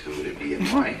voiced, who would it be and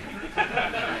why?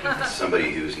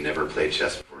 Somebody who's never played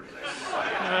chess before.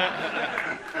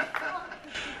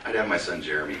 I'd have my son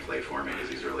Jeremy play for me because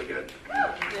he's really good.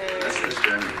 That's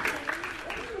Jeremy.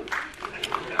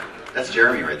 That's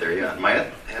Jeremy right there, yeah.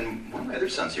 And one of my other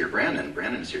sons here, Brandon.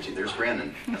 Brandon's here too. There's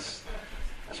Brandon. That's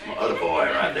my other boy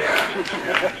right there.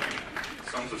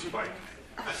 Sons of Spike.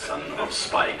 Son of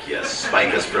Spike, yes. Spike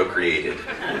has procreated.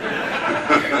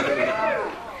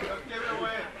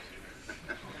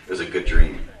 It was a good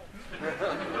dream.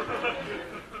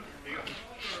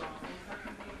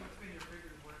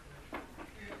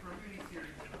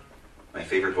 My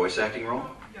favorite voice acting role?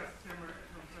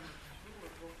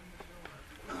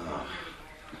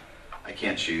 I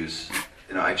can't choose.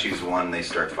 I choose one, they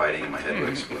start fighting and my head would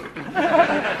explode.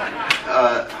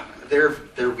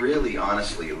 They're really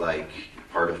honestly like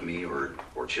part of me or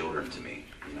children to me.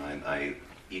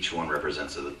 Each one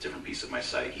represents a different piece of my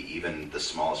psyche, even the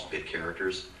smallest bit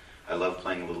characters. I love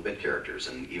playing little bit characters,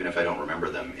 and even if I don't remember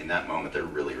them, in that moment, they're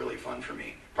really, really fun for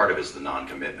me. Part of it is the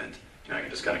non-commitment. I can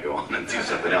just kind of go on and do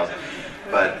something else.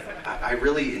 But I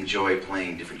really enjoy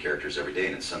playing different characters every day,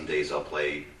 and some days I'll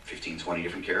play 15, 20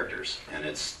 different characters, and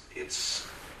it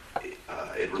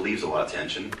relieves a lot of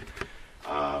tension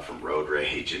from road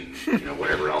rage and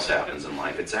whatever else happens in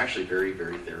life. It's actually very,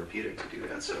 very therapeutic to do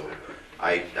that. So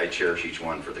I cherish each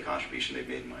one for the contribution they've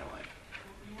made in my life.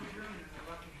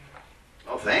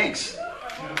 Oh, thanks.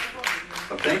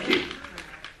 Oh, thank you.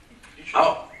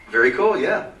 Oh, very cool,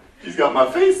 yeah. He's got my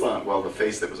face on. Well, the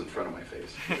face that was in front of my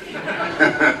face.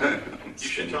 You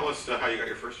should tell us how you got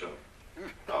your first job.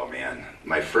 Oh, man.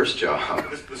 My first job.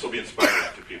 This will be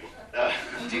inspiring to people.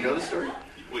 Do you know the story?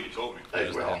 Well, you told me. I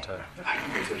don't know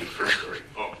the first story.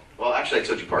 Oh. Well, actually, I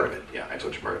told you part of it. Yeah, I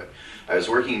told you part of it. I was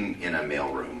working in a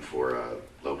mailroom for a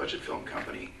low-budget film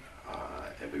company,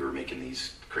 and we were making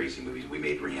these crazy movies. We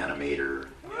made Reanimator,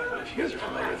 if you guys are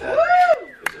familiar with that.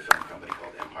 It was a film company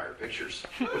called Empire Pictures,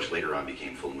 which later on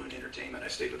became Full Moon Entertainment. I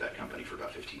stayed with that company for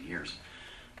about 15 years.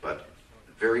 But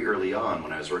very early on,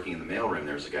 when I was working in the mailroom,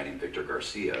 there was a guy named Victor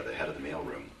Garcia, the head of the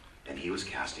mailroom, and he was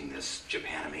casting this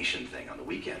Japanimation thing on the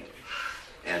weekend.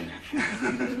 And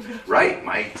right,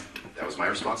 that was my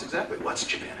response exactly. What's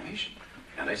Japanimation?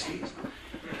 And I sneezed.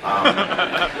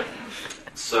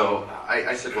 So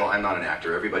I said, well, I'm not an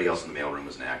actor. Everybody else in the mailroom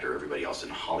was an actor. Everybody else in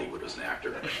Hollywood was an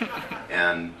actor.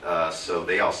 And so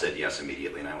they all said yes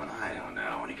immediately. And I went, I don't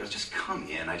know. And he goes, just come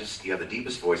in. You have the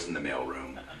deepest voice in the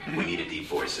mailroom. We need a deep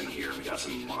voice in here. We got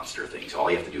some monster things. All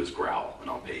you have to do is growl, and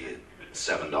I'll pay you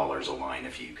 $7 a line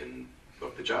if you can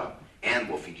book the job. And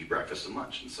we'll feed you breakfast and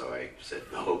lunch. And so I said,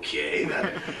 okay,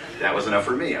 that was enough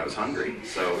for me. I was hungry.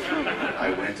 So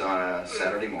I went on a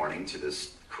Saturday morning to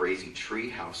this crazy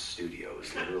treehouse studio.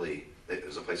 It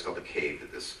was a place called The Cave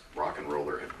that this rock and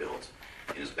roller had built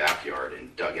in his backyard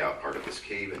and dug out part of this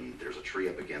cave, and there's a tree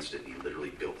up against it, and he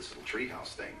literally built this little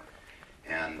treehouse thing.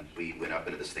 And we went up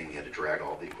into this thing. We had to drag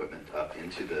all the equipment up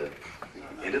into the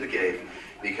cave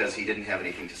because he didn't have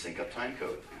anything to sync up time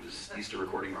code. He was used to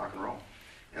recording rock and roll.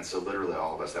 And so literally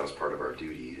all of us, that was part of our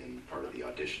duty, and part of the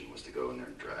audition was to go in there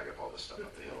and drag up all this stuff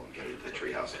up the hill and get it into the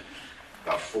treehouse.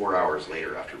 About 4 hours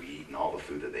later, after we'd eaten all the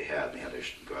food that they had, and they had to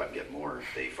go out and get more,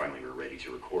 they finally were ready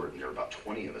to record, and there were about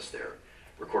 20 of us there,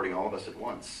 recording all of us at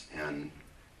once. And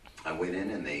I went in,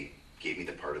 and they gave me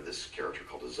the part of this character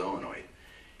called a zoonoid,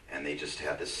 and they just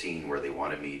had this scene where they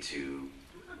wanted me to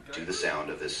do the sound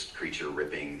of this creature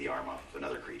ripping the arm off of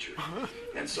another creature.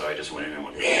 And so I just went in and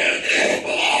went,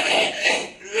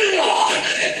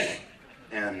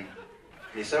 and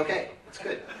they said, okay, that's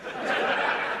good.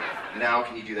 Now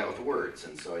can you do that with the words?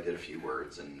 And so I did a few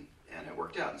words, and it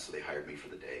worked out. And so they hired me for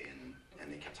the day,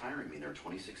 and they kept hiring me. And there were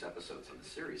 26 episodes in the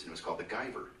series, and it was called The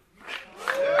Guyver.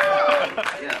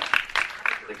 Yeah,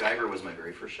 The Guyver was my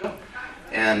very first show.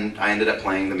 And I ended up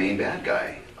playing the main bad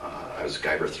guy. I was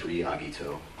Guyver 3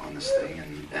 Agito on this thing,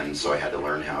 and so I had to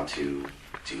learn how to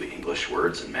do English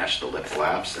words and match the lip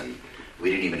flaps, and we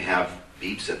didn't even have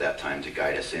beeps at that time to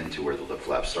guide us into where the lip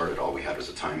flaps started. All we had was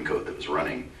a time code that was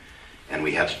running, and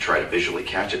we had to try to visually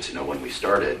catch it to know when we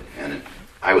started. And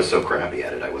I was so crappy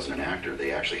at it, I wasn't an actor.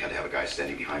 They actually had to have a guy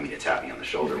standing behind me to tap me on the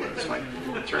shoulder when it was my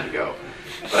turn to go.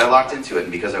 But I locked into it,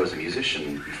 and because I was a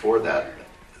musician before that,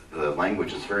 the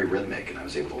language is very rhythmic, and I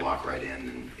was able to lock right in,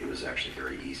 and it was actually a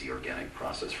very easy, organic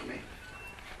process for me.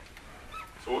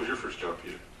 So what was your first job,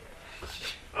 Peter?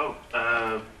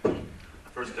 My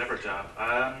first ever job.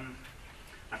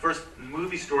 My first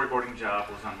movie storyboarding job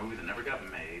was on a movie that never got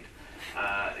made.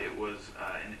 It was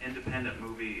an independent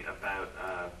movie about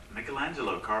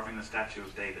Michelangelo carving the statue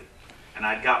of David. And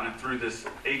I'd gotten it through this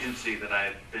agency that I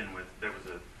had been with. There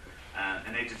was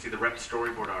an agency that repped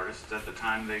storyboard artists. At the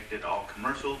time, they did all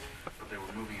commercials, but they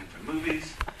were moving into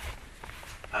movies.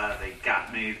 They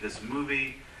got me this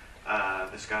movie.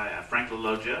 This guy, Frank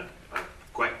LaLoggia,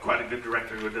 quite a good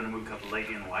director who had done a movie called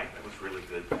Lady in White that was really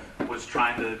good, was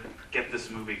trying to get this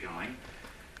movie going.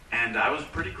 And I was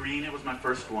pretty green. It was my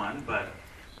first one, but,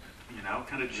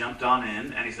 kind of jumped on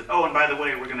in. And he said, oh, and by the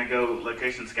way, we're going to go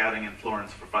location scouting in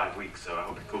Florence for 5 weeks, so I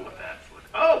hope you're cool with that. So like,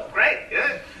 oh, great,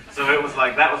 good. So it was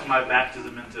like, that was my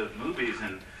baptism into movies.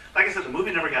 And like I said, the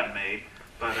movie never got made,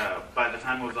 but by the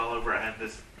time it was all over, I had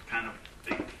this kind of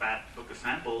big, fat book of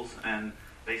samples, and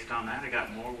based on that, I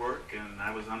got more work, and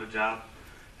I was on a job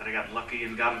that I got lucky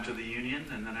and got into the union,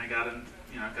 and then I got to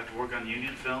work on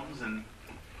union films, and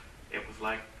it was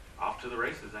like off to the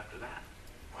races after that.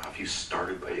 Wow, if you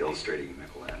started by illustrating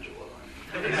Michelangelo,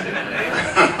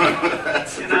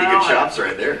 that's some pretty good chops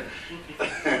right there.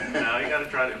 You got to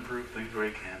try to improve things where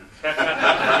you can.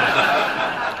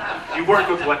 You work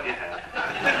with what you have.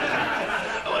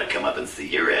 I want to come up and see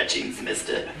your etchings,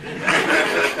 mister. I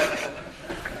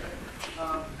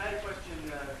had a question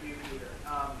for you, Peter.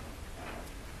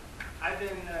 I've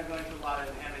been going to a lot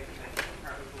of anime conventions,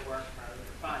 partly for work, partly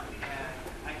for fun, and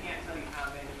I can't tell you how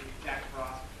many Jack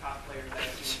Frost cosplayers I've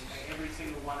seen. Every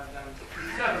single one of them,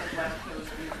 those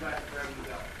wherever you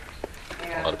go.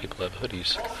 And a lot of people have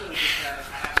hoodies. Also, just I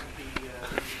happened to be in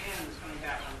Japan, was coming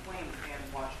back on a plane and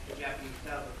watched the Japanese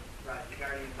dub of Rise of the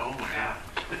Guardians. Oh my God.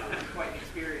 It was quite an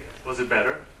experience. Was it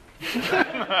better? So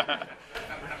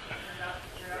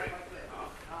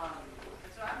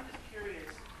I'm just curious,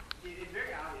 it's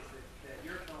very obvious that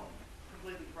your film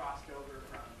completely crossed over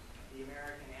from the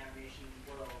American animation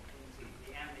world into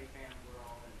the anime fan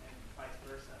world and vice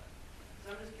versa.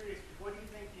 So I'm just curious, what do you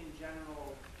think in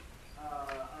general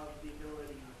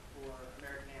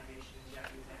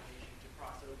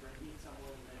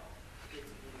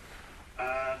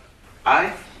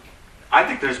I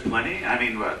think there's plenty. I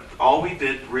mean, all we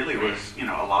did really was, a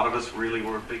lot of us really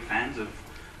were big fans of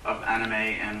anime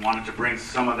and wanted to bring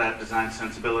some of that design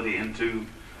sensibility into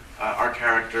our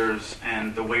characters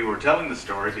and the way we were telling the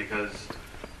story, because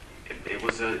it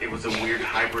was a weird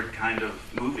hybrid kind of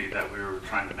movie that we were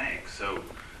trying to make. So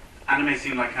anime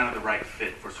seemed like kind of the right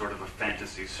fit for sort of a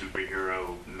fantasy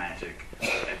superhero magic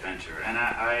adventure. And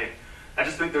I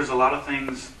just think there's a lot of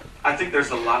things. I think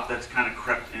there's a lot that's kind of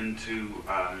crept into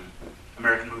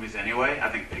American movies anyway. I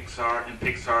think in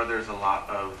Pixar there's a lot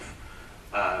of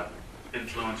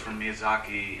influence from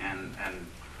Miyazaki and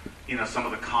some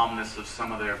of the calmness of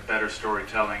some of their better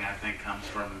storytelling, I think, comes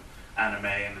from anime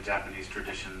and the Japanese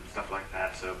tradition, stuff like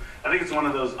that. So I think it's one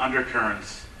of those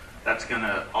undercurrents that's going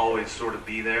to always sort of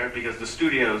be there, because the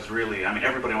studios really, I mean,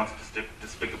 everybody wants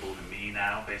Despicable Me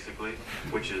now, basically,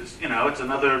 which is, it's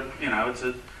another,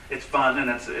 it's fun and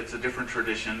it's a different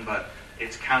tradition, but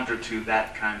it's counter to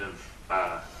that kind of,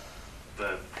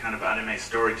 the kind of anime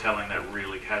storytelling that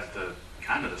really has the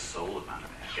kind of the soul of anime,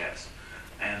 I guess.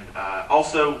 And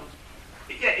also,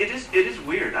 yeah, it is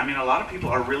weird. I mean, a lot of people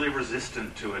are really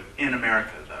resistant to it in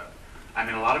America, though. I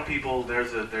mean, a lot of people,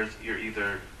 you're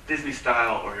either Disney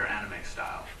style or you're anime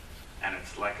style, and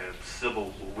it's like a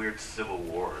weird civil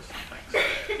war or something. So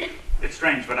it's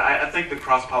strange, but I think the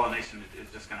cross pollination is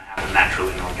just going to happen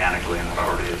naturally and organically, and it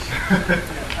already is.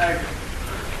 I agree.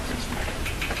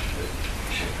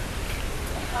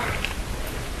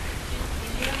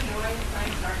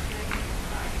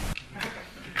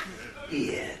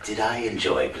 Yeah, did I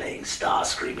enjoy playing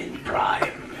Starscream in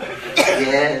Prime?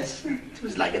 Yes, it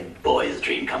was like a boy's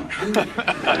dream come true.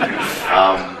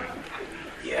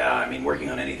 Yeah, I mean, working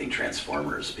on anything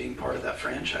Transformers, being part of that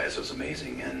franchise was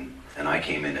amazing, and I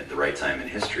came in at the right time in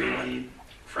history when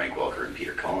Frank Welker and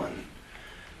Peter Cullen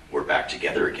were back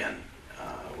together again,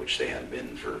 which they hadn't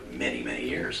been for many, many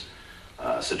years.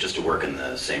 So just to work in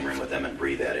the same room with them and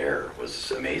breathe that air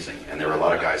was amazing. And there were a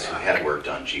lot of guys who had worked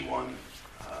on G1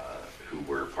 who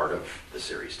were part of the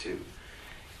series too.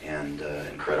 And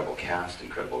incredible cast,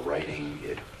 incredible writing.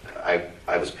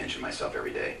 I was pinching myself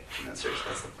every day in that series.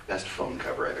 That's the best phone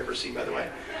cover I've ever seen, by the way.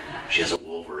 She has a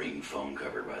Wolverine phone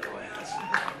cover, by the way. That's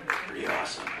pretty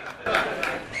awesome.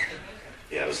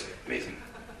 Yeah, it was amazing.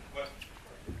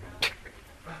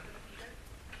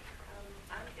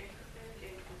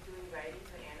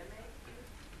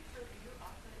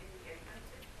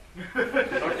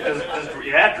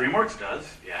 Yeah, DreamWorks does.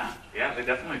 Yeah, they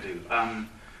definitely do.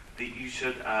 You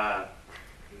should.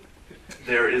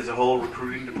 There is a whole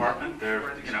recruiting department. They're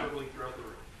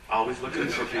always looking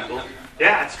for people.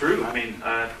 Yeah, it's true. I mean,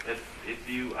 if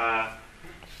you, I'm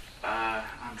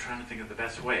trying to think of the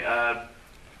best way.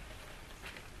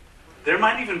 There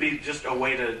might even be just a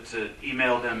way to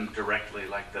email them directly,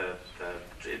 like the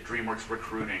DreamWorks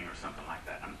recruiting or something like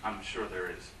that. I'm sure there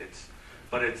is.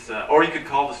 But it's, or you could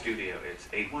call the studio. It's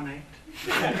 818-695-5000,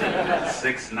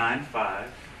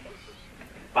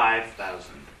 I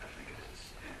think it is.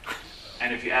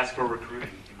 And if you ask for recruiting,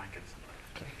 you might get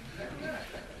somebody.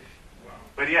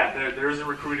 But yeah, there is a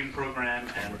recruiting program,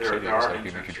 and there are like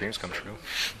you make your dreams come true.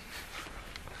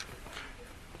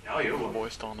 Oh, you will. Boy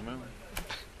still on the moon.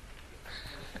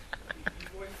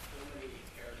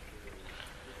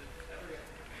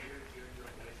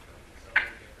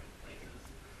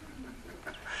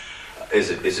 Is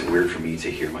it weird for me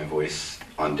to hear my voice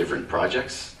on different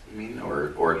projects? I mean,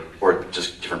 or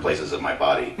just different places of my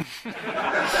body?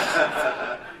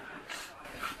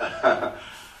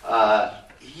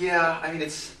 Yeah, I mean,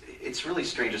 it's really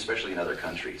strange, especially in other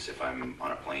countries. If I'm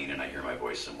on a plane and I hear my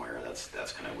voice somewhere,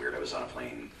 that's kind of weird. I was on a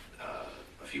plane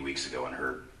a few weeks ago and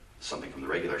heard something from the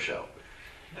regular show,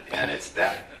 and it's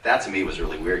that to me was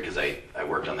really weird, because I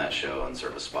worked on that show on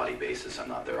sort of a spotty basis. I'm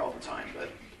not there all the time, but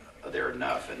they're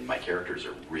enough, and my characters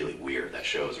are really weird. That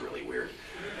show is really weird,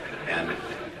 and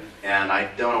I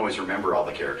don't always remember all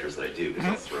the characters that I do, because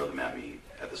they'll throw them at me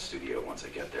at the studio once I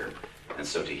get there. And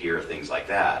so to hear things like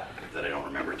that I don't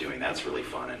remember doing, that's really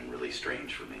fun and really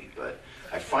strange for me. But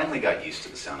I finally got used to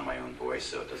the sound of my own voice,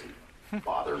 so it doesn't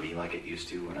bother me like it used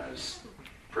to when I was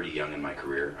pretty young in my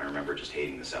career. I remember just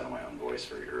hating the sound of my own voice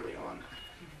very early on,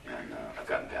 and I've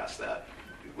gotten past that.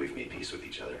 We've made peace with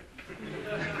each other.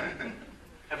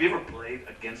 Have you ever played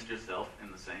against yourself in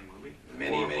the same movie?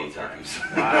 Many times.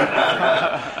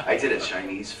 I did a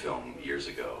Chinese film years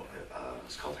ago. It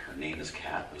was called Her Name is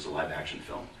Cat. It was a live action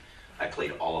film. I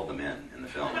played all of the men in the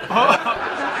film.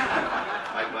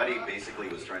 My buddy basically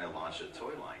was trying to launch a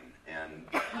toy line, and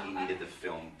he needed the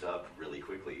film dubbed really quick.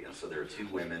 quickly. And so there were 2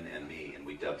 women and me, and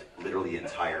we dubbed literally the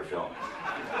entire film.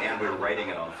 And we were writing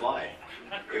it on the fly.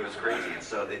 It was crazy. And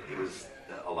so it was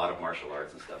a lot of martial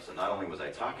arts and stuff. So not only was I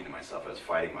talking to myself, I was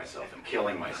fighting myself and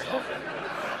killing myself. And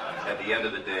at the end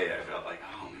of the day, I felt like,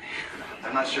 oh man,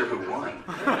 I'm not sure who won.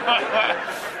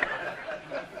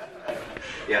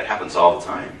 Yeah, it happens all the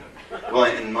time. Well,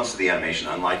 in most of the animation,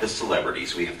 unlike the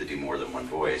celebrities, we have to do more than one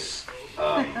voice.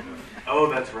 Oh,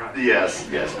 that's right. Yes,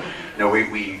 yes. No,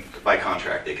 we by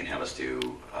contract they can have us do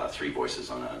 3 voices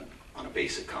on a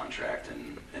basic contract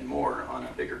and more on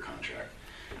a bigger contract.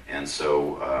 And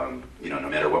so no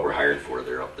matter what we're hired for,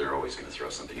 they're always going to throw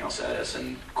something else at us.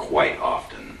 And quite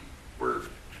often we're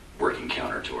working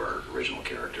counter to our original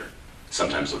character.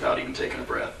 Sometimes without even taking a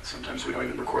breath. Sometimes we don't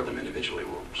even record them individually.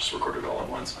 We'll just record it all at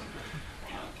once.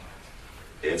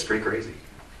 It's pretty crazy.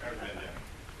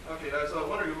 Okay, so I'm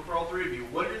wondering, for all 3 of you,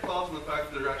 what are your thoughts on the fact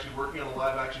that they're actually working on a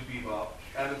live-action Bebop?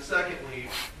 And then secondly,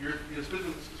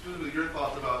 specifically your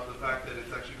thoughts about the fact that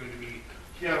it's actually going to be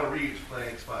Keanu Reeves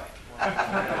playing Spike.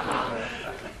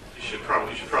 You should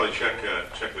probably check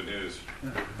the news.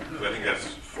 I think that's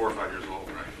 4 or 5 years old,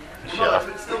 right? Well,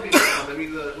 no, it's still being filmed. I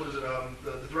mean,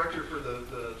 the director for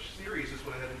the series just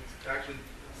went ahead and actually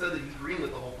said that he's greenlit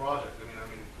the whole project. I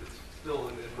mean, it's still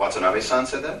in Watanabe-san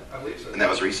said that? I believe so. And that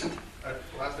was recent?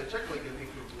 Last I checked, like I think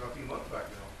a few months back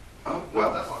now. Oh,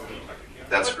 well, That's long ago.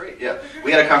 that's great, yeah.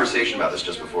 We had a conversation about this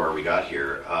just before we got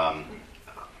here.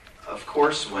 Of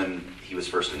course, when he was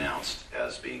first announced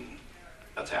as being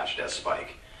attached as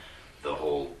Spike, the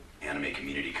whole anime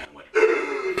community kind of went,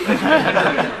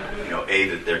 A,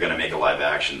 that they're going to make a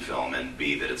live-action film, and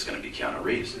B, that it's going to be Keanu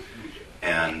Reeves.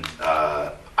 And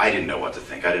I didn't know what to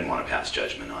think. I didn't want to pass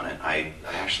judgment on it. I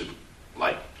actually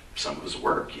liked some of his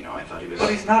work, I thought he was... But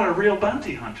he's not a real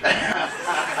bounty hunter.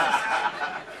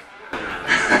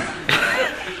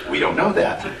 We don't know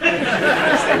that.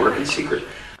 They work in secret.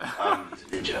 He's a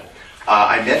ninja.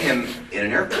 I met him in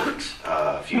an airport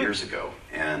a few years ago,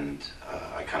 and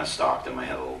I kind of stalked him.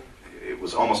 It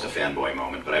was almost a fanboy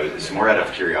moment, but it was more out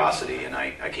of curiosity, and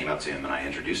I came up to him and I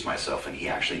introduced myself, and he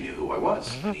actually knew who I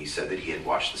was. And he said that he had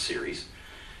watched the series,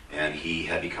 and he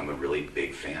had become a really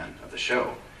big fan of the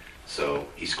show. So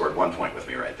he scored 1 point with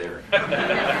me right there.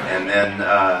 And then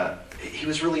he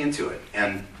was really into it.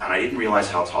 And I didn't realize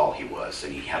how tall he was,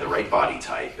 and he had the right body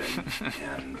type,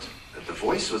 and the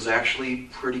voice was actually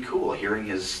pretty cool. Hearing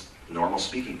his normal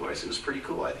speaking voice, it was pretty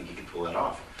cool. I think he could pull that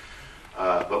off.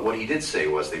 But what he did say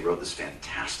was they wrote this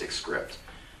fantastic script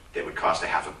that would cost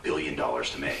 $500 million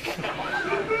to make.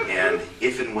 And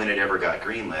if and when it ever got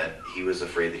greenlit, he was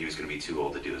afraid that he was going to be too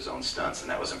old to do his own stunts, and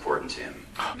that was important to him.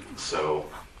 So,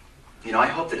 I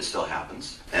hope that it still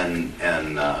happens. And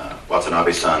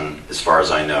Watanabe-san, as far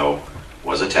as I know,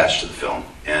 was attached to the film.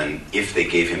 And if they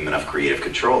gave him enough creative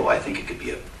control, I think it could be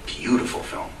a beautiful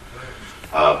film.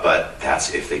 But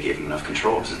that's if they gave him enough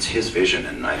control, because it's his vision,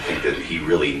 and I think that he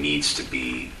really needs to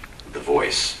be the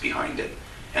voice behind it.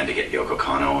 And to get Yoko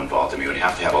Kanno involved, we would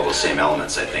have to have all those same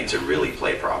elements, I think, to really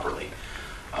play properly.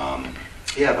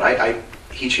 But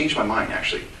he changed my mind,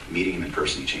 actually. Meeting him in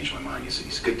person, he changed my mind.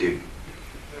 He's a good dude.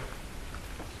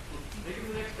 Make him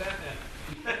the next Batman.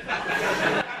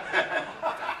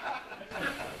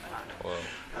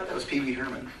 That was Pee Wee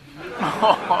Herman. I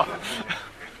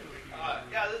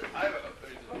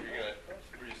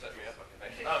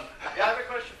have a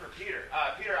question for Peter.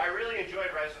 Peter, I really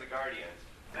enjoyed Rise of the Guardians.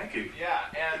 Thank you.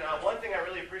 Yeah, and one thing I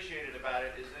really appreciated about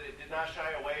it is that it did not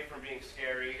shy away from being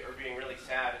scary or being really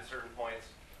sad at certain points.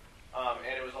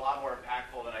 And it was a lot more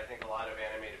impactful than I think a lot of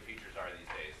animated features are these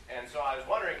days. And so I was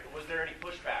wondering, was there any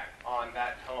pushback on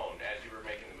that tone as you were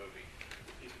making the movie?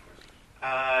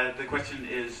 The question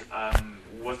is,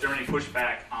 was there any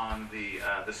pushback on the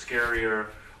scarier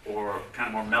or kind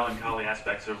of more melancholy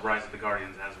aspects of Rise of the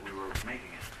Guardians as we were making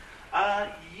it?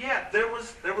 Yeah, there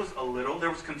was a little.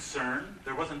 There was concern.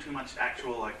 There wasn't too much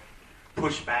actual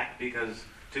pushback, because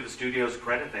to the studio's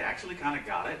credit, they actually kind of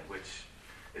got it, which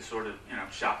is sort of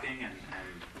shocking and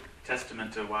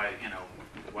testament to why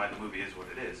the movie is what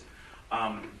it is.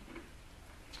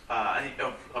 I think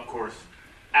of course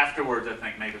afterwards I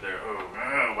think maybe they're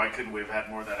why couldn't we have had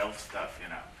more of that elf stuff,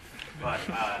 But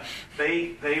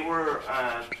they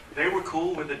were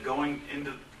cool with it going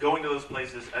to those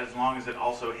places as long as it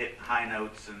also hit high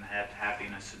notes and had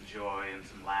happiness and joy and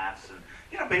some laughs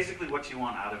and basically what you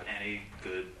want out of any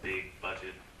good big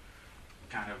budget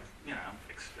kind of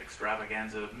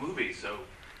extravaganza movie. So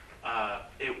I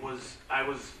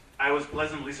was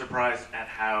pleasantly surprised at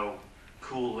how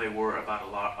cool they were about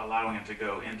allowing it to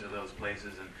go into those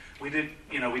places. And we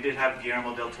did have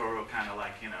Guillermo del Toro kind of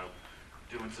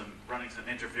running some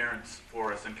interference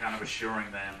for us and kind of assuring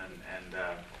them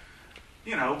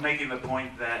and making the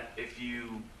point that if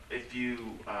you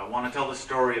want to tell the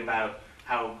story about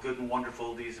how good and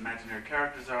wonderful these imaginary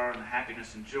characters are and the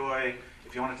happiness and joy,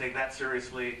 if you want to take that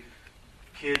seriously,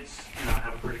 kids,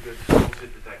 have a pretty good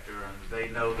bullshit detector, and they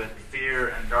know that fear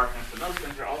and darkness and those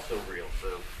things are also real.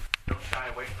 So don't shy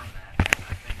away from that. And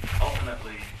I think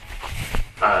ultimately,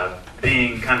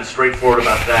 being kind of straightforward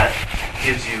about that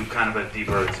gives you kind of a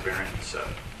deeper experience. So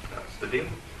that's the deal.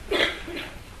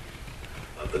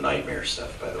 Love the nightmare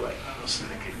stuff, by the way.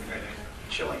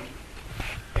 Chilling.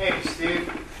 Hey, Steve.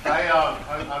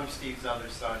 I'm Steve's other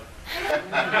son.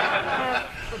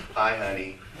 Hi,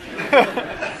 honey.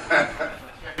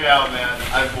 Check it out, man.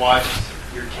 I've watched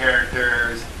your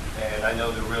characters, and I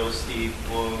know the real Steve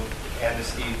Blum and the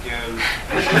Steve Doom.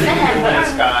 This is the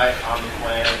coolest guy on the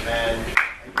planet, man.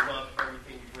 I love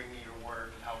everything you bring to your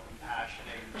work, how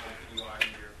compassionate and open you are to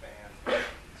your fans.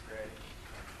 It's great.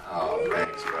 Oh,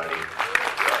 thanks, buddy.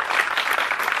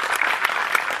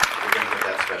 We're going to get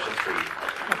that special treat.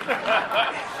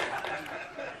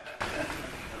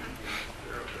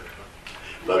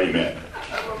 Love you, man.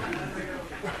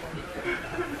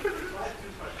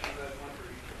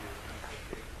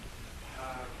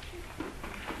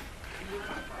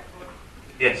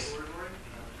 Yes.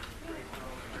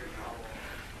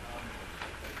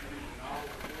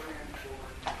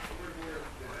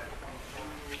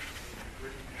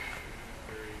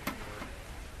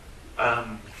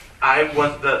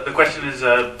 The question is,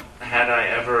 had I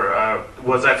ever,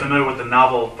 was I familiar with the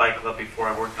novel Fight Club before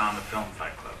I worked on the film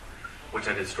Fight Club, which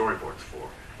I did storyboards for?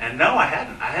 And no, I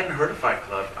hadn't. I hadn't heard of Fight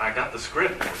Club. I got the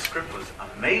script, and the script was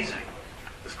amazing.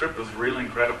 The script was really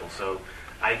incredible. So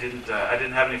I didn't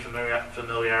have any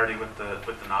familiarity with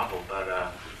the novel, but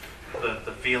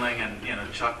the feeling, and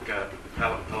Chuck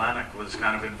Palahniuk was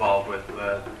kind of involved with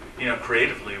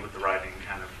creatively with the writing,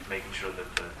 kind of making sure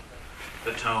that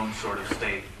the tone sort of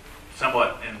stayed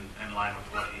somewhat in line with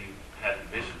what he had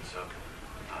envisioned. So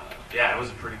yeah, it was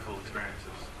a pretty cool experience.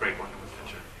 It was great working with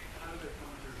Fincher.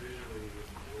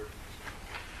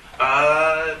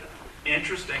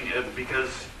 Interesting,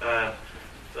 because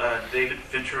David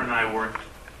Fincher and I worked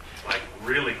like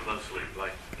really closely.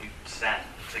 Like we sat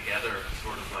together and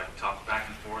sort of like talked back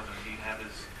and forth, and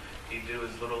he'd do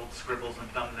his little scribbles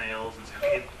and thumbnails and say,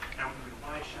 okay, now we're gonna be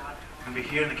wide shot, we're gonna be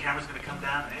here, and the camera's gonna come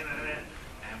down,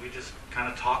 and we just kind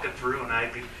of talk it through, and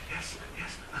I'd be yes,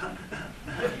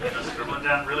 scribbling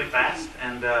down really fast,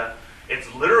 and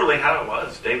it's literally how it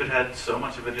was. David had so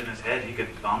much of it in his head, he could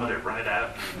vomit it right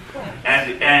out.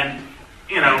 And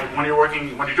when you're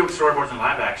doing storyboards and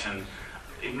live action,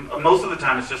 most of the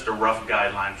time it's just a rough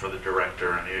guideline for the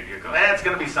director, and you're going, it's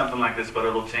going to be something like this, but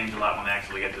it'll change a lot when they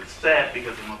actually get to the set,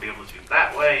 because they won't be able to shoot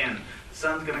that way, and the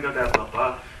sun's going to go down, blah,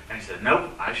 blah. And he said,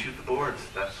 nope, I shoot the boards.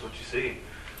 That's what you see.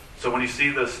 So when you see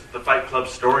the Fight Club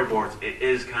storyboards, it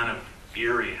is kind of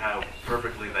eerie how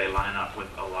perfectly they line up with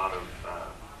a lot of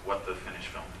what the finished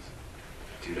film is.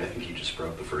 Dude, I think you just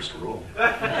broke the first rule.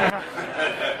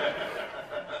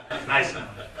 Nice.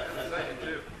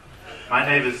 My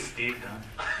name is Steve Dunn.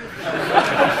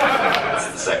 That's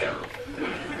the second rule.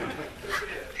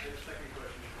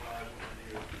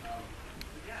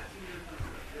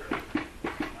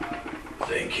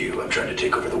 Thank you. I'm trying to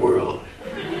take over the world.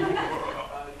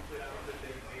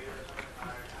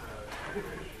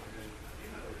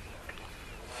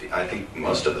 I think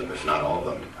most of them, if not all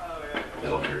of them,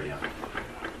 Metal Gear, yeah.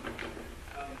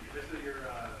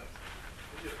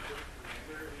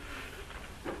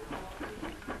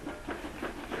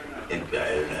 I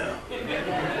don't know.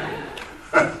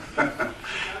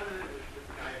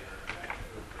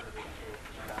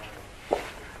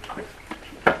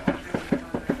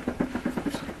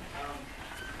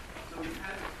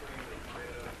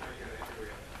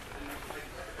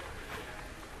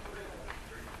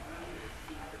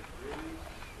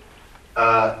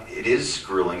 It is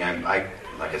grueling. Like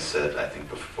I said, I think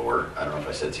before, I don't know if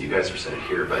I said it to you guys or said it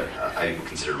here, but I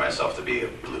consider myself to be a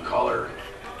blue-collar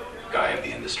guy of the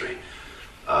industry.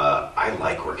 I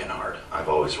like working hard. I've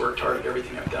always worked hard at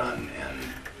everything I've done,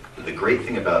 and the great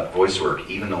thing about voice work,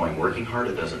 even though I'm working hard,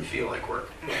 it doesn't feel like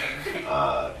work,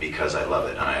 because I love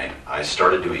it. And I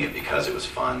started doing it because it was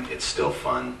fun. It's still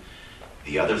fun.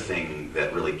 The other thing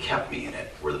that really kept me in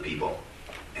it were the people.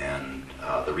 And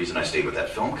the reason I stayed with that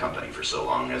film company for so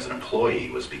long as an employee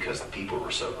was because the people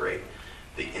were so great.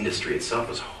 The industry itself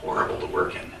was horrible to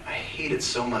work in. I hated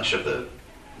so much of the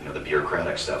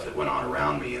bureaucratic stuff that went on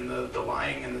around me, and the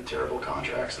lying and the terrible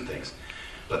contracts and things.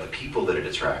 But the people that it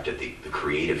attracted, the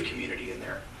creative community in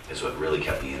there, is what really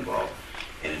kept me involved.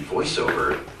 And in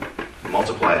voiceover,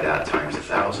 multiply that times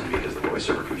 1,000, because the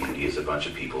voiceover community is a bunch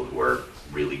of people who are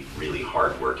really, really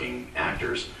hardworking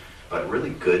actors, but really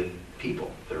good people.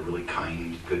 They're really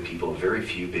kind, good people, very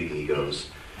few big egos.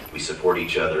 We support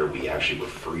each other. We actually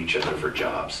refer each other for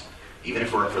jobs. Even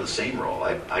if we're up for the same role.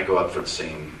 I go up for the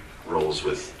same roles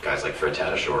with guys like Fred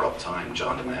Tatasciore all the time,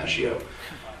 John DiMaggio.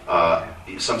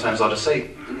 Sometimes I'll just say,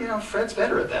 Fred's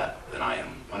better at that than I am.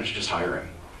 Why don't you just hire him?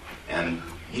 And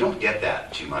you don't get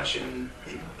that too much in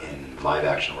live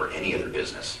action or any other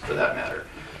business, for that matter.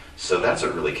 So that's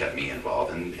what really kept me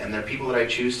involved. And they're people that I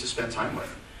choose to spend time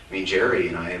with. I mean, Jerry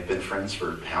and I have been friends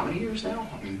for how many years now?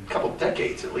 I mean, a couple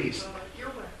decades at least.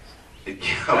 He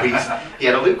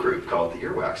had a loop group called the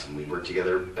Earwax, and we worked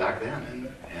together back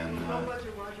then.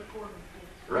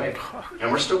 Right,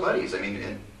 and we're still buddies. I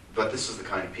mean, but this is the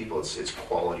kind of people. It's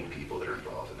quality people that are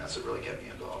involved, and that's what really kept me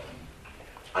involved.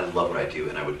 And I love what I do,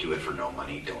 and I would do it for no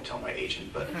money. Don't tell my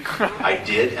agent, but I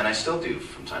did, and I still do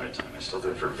from time to time. I still do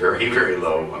it for very, very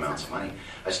low amounts of money.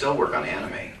 I still work on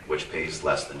anime, which pays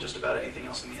less than just about anything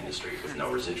else in the industry, with no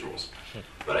residuals.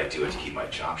 But I do it to keep my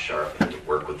job sharp and to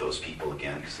work with those people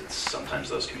again, because sometimes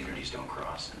those communities don't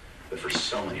cross. But for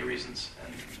so many reasons,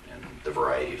 and the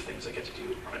variety of things I get to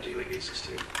do on a daily basis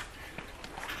too.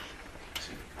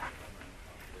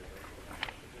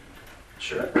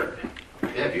 Sure.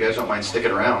 Yeah, if you guys don't mind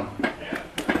sticking around.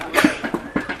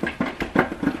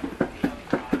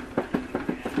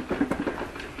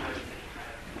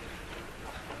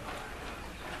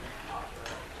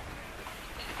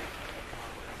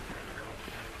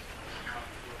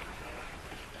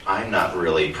 I'm not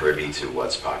really privy to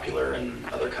what's popular in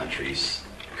other countries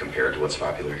compared to what's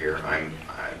popular here. I'm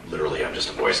just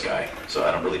a voice guy, so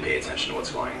I don't really pay attention to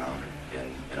what's going on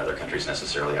in other countries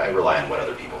necessarily. I rely on what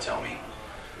other people tell me.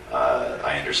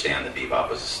 I understand that Bebop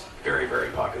was very, very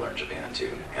popular in Japan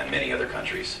too, and many other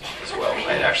countries as well.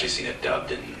 I had actually seen it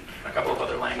dubbed in a couple of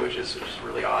other languages, which is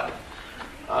really odd.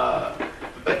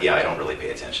 But yeah, I don't really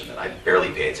pay attention. I barely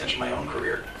pay attention to my own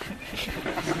career.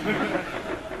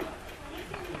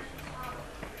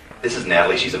 This is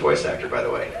Natalie. She's a voice actor, by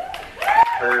the way.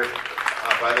 Her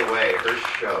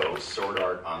show, Sword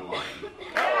Art Online,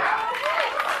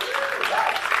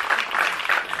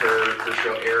 her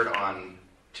show aired on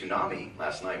Toonami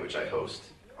last night, which I host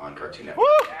on Cartoon Network.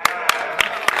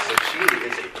 So she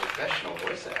is a professional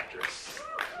voice actress.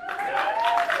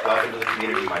 Welcome to the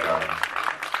community, my darling.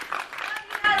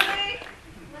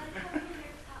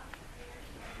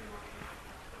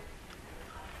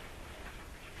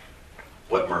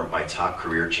 What were my top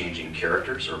career-changing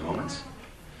characters or moments?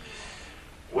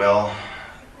 Well,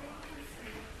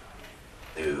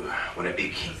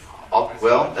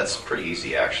 that's pretty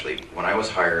easy actually. When I was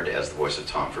hired as the voice of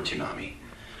Tom for Toonami,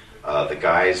 the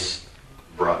guys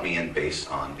brought me in based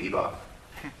on Bebop,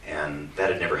 and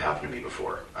that had never happened to me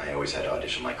before. I always had to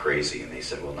audition like crazy, and they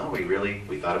said, "Well, no, we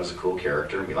thought it was a cool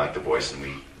character, and we liked the voice,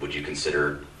 and would you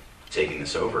consider taking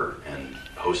this over and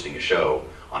hosting a show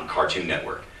on Cartoon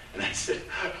Network?" And I said,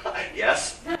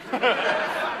 "Yes."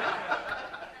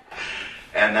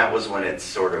 And that was when it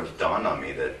sort of dawned on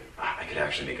me that I could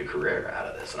actually make a career out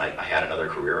of this. And I had another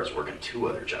career. I was working 2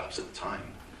 other jobs at the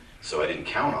time. So I didn't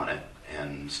count on it,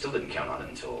 and still didn't count on it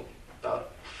until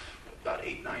about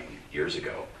 8, 9 years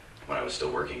ago, when I was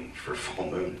still working for Full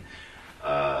Moon.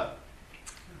 But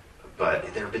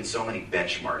there have been so many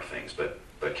benchmark things, but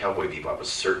Cowboy Bebop was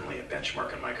certainly a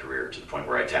benchmark in my career, to the point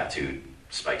where I tattooed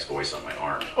Spike's voice on my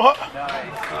arm.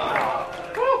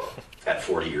 At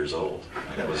 40 years old.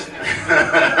 That was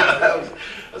that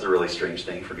was a really strange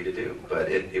thing for me to do, but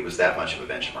it was that much of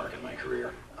a benchmark in my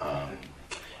career.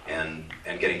 And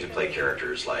getting to play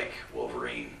characters like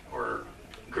Wolverine or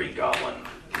Green Goblin,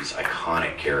 these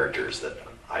iconic characters that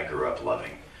I grew up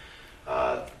loving,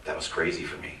 that was crazy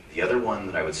for me. The other one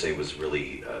that I would say was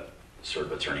really sort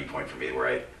of a turning point for me,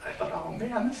 where I thought, oh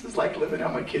man, this is like living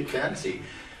out my kid fantasy,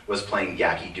 was playing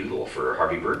Yacky Doodle for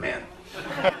Harvey Birdman.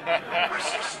 But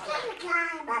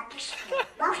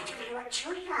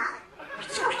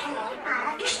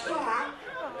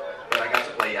I got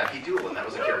to play Yacky Doodle, and that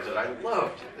was a character that I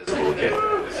loved as a little kid.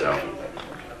 So,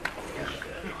 yeah,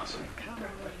 awesome.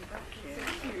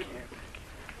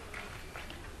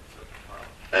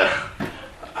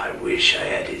 I wish I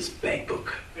had his bank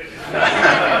book.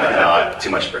 No, too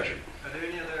much pressure. Are there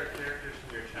any other characters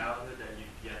from your childhood that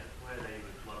you've yet to play that you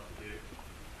would love to do?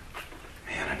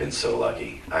 Man, I've been so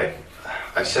lucky.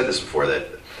 I've said this before, that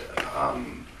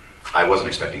I wasn't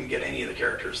expecting to get any of the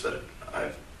characters that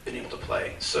I've been able to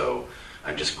play. So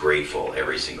I'm just grateful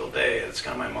every single day. It's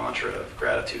kind of my mantra of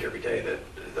gratitude every day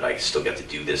that I still get to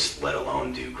do this, let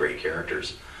alone do great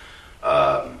characters.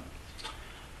 The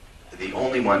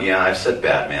only one. Yeah, I've said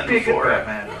Batman Be a good before.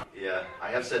 Batman. Yeah, I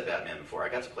have said Batman before. I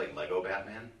got to play Lego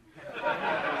Batman.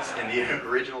 In the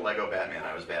original Lego Batman,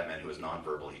 I was Batman who was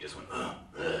nonverbal. He just went, ugh,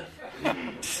 ugh.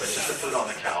 But just to put on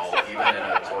the cowl, even in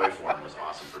a toy form, was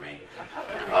awesome for me.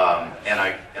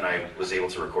 And I was able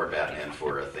to record Batman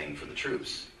for a thing for the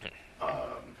troops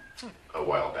a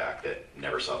while back that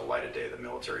never saw the light of day. The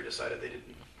military decided they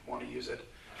didn't want to use it.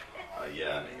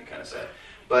 Yeah, it made me kind of sad.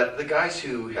 But the guys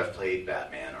who have played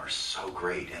Batman are so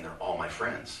great, and they're all my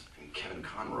friends. And Kevin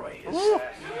Conroy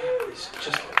is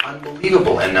just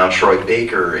unbelievable. And now Troy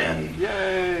Baker and who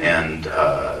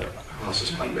else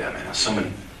is playing Batman? Now,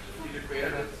 someone.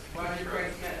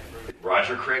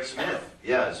 Roger Craig Smith.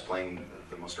 Yeah, is playing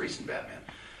the most recent Batman.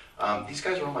 These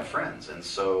guys are all my friends, and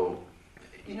so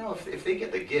you know, if they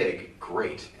get the gig,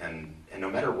 great. And no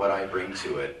matter what I bring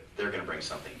to it, they're going to bring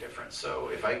something different. So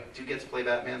if I do get to play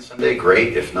Batman someday,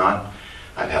 great. If not,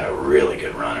 I've had a really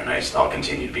good run, and I'll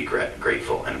continue to be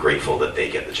grateful that they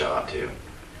get the job too.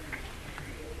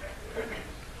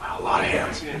 Wow, a lot of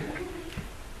hands.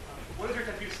 What does your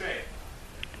tattoo say?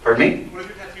 Pardon me? What does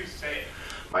your tattoo say?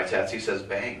 My tattoo says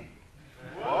bang.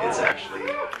 Whoa. It's actually,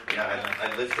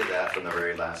 I lifted that from the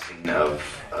very last scene of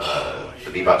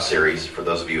the Bebop series. For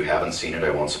those of you who haven't seen it, I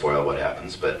won't spoil what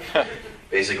happens, but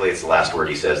basically it's the last word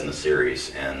he says in the series,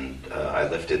 and I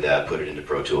lifted that, put it into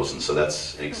Pro Tools, and so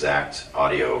that's an exact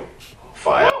audio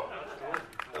file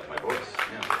of my voice.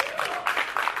 Yeah.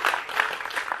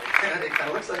 It kind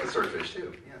of looks like a swordfish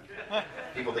too. Yeah.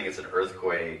 People think it's an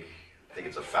earthquake, think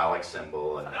it's a phallic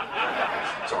symbol, and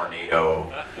a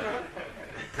tornado.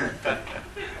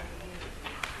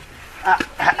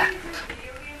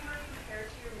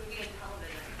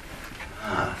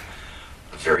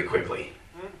 Very quickly.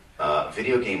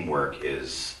 Video game work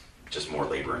is just more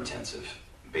labor intensive.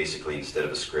 Basically, instead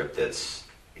of a script that's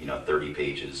 30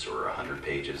 pages or 100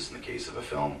 pages in the case of a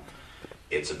film,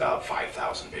 it's about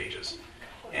 5,000 pages.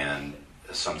 And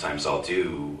sometimes I'll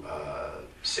do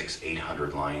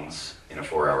 600-800 lines in a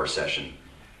 4-hour session,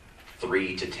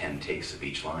 3 to 10 takes of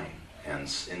each line. And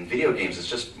in video games, it's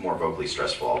just more vocally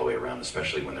stressful all the way around,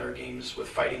 especially when there are games with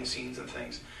fighting scenes and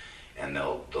things. And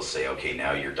they'll say, okay,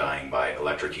 now you're dying by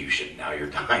electrocution, now you're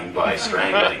dying by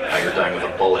strangling, now you're dying with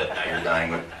a bullet, now you're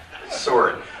dying with a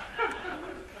sword.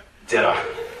 Dead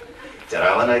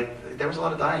Island, there was a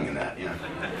lot of dying in that,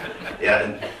 Yeah,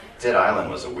 and Dead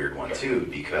Island was a weird one too,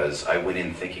 because I went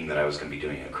in thinking that I was going to be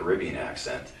doing a Caribbean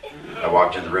accent. I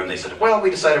walked in the room, they said, well,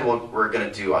 we decided we're going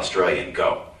to do Australian,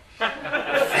 go.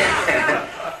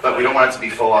 But we don't want it to be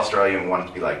full Australian, we want it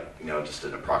to be like, just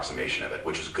an approximation of it,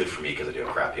 which was good for me because I do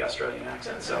a crappy Australian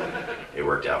accent, so it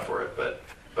worked out for it. But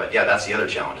yeah, that's the other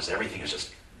challenge, is everything is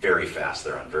just very fast.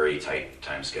 They're on very tight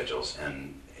time schedules,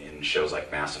 and in shows like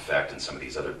Mass Effect and some of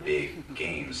these other big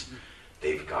games,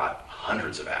 they've got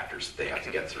hundreds of actors that they have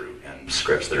to get through, and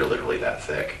scripts that are literally that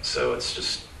thick, so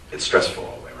it's stressful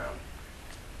all the way around.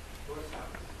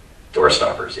 Door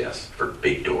stoppers, yes, for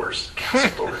big doors,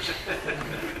 castle doors.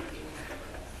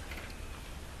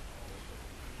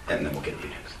 And then we'll get you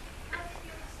next.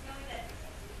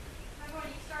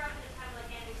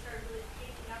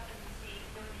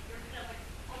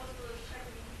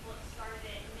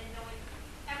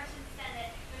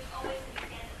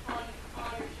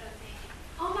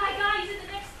 Oh my God, you did the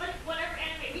next, whatever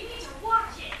anime, we need to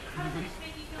watch it. How does it just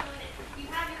make you feel that you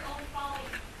have your own following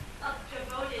of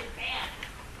devoted fans?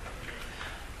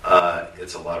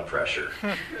 It's a lot of pressure.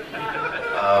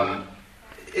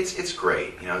 It's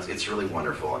great, it's really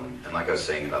wonderful, and like I was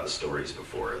saying about the stories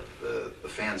before, the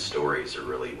fan stories are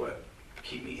really what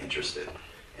keep me interested,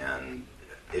 and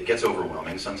it gets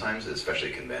overwhelming sometimes,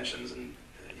 especially at conventions and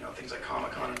things like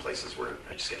Comic-Con and places where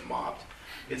I just get mobbed.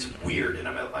 It's weird, and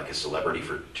I'm like a celebrity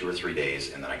for 2 or 3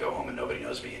 days, and then I go home and nobody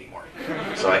knows me anymore.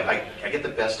 So I get the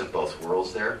best of both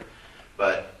worlds there,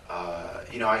 but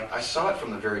I saw it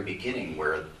from the very beginning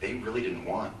where they really didn't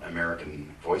want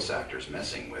American voice actors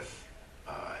messing with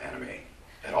anime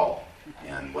at all.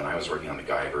 And when I was working on the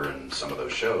Guyver and some of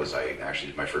those shows, I actually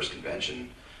did my first convention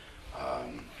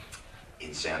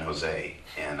in San Jose,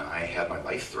 and I had my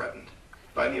life threatened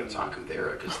by the otaku there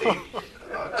because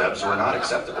dubs were not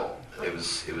acceptable. It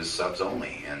was subs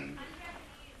only, and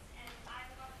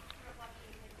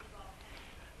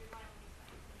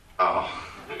oh,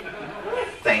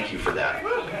 thank you for that.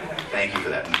 Thank you for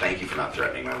that, and thank you for not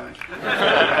threatening my life.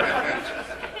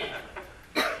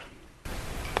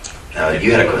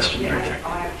 You had a question right there.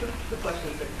 I have two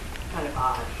questions that are kind of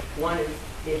odd. One is,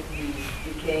 if you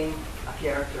became a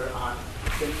character on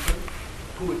Simpsons,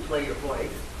 who would play your voice?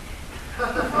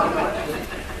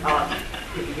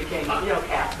 If you became,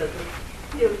 cast as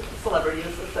celebrity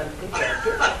assistant and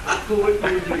character. Who would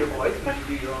do your voice? Would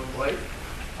you do your own voice?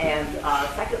 And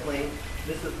secondly,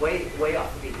 this is way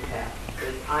off the beaten path.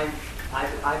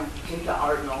 I'm into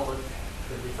art and all this,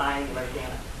 the designing and everything.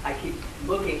 I keep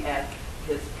looking at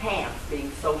his pants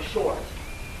being so short.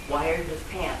 Why are his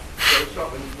pants so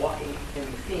short when he's walking in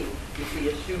the scene? You see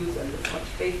his shoes and this much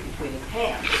space between his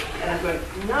pants. And I'm going,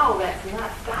 no, that's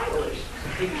not stylish.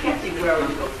 You can't be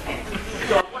wearing those pants.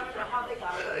 So I wonder how they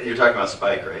got it. You're talking about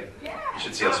Spike, right? Yeah. You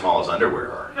should see how small his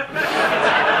underwear are.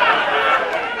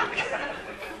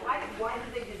 Why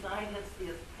did they design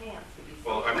his pants to be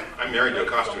so Well, I'm married to a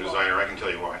costume designer. I can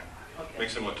tell you why.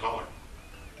 Makes him look taller.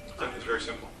 It's very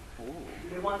simple.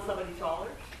 They want somebody taller?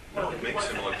 No, it makes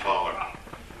him look taller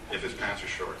if his pants are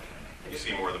short. You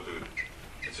see more of the boot.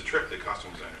 It's a trick that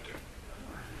costume designers do.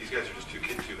 These guys are just too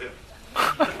hip.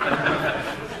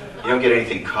 You don't get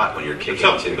anything caught when you're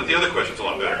kicking too. But the other question's a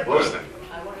lot better. What was that?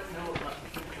 I want to know about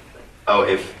the Simpsons thing. Oh,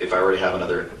 if I were to have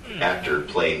another actor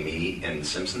play me in The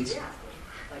Simpsons?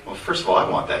 Well, first of all, I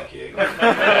want that gig.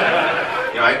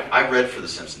 I read for The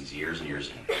Simpsons years and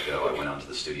years ago. I went out to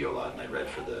the studio a lot and I read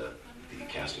for the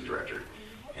casting director.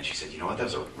 And she said, you know what, that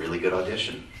was a really good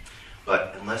audition.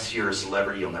 But unless you're a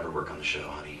celebrity, you'll never work on the show,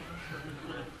 honey.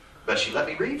 But she let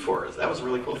me read for her. That was a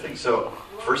really cool thing. So,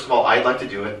 first of all, I'd like to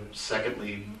do it.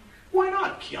 Secondly, why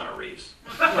not Keanu Reeves?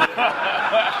 Why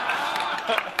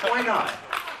not?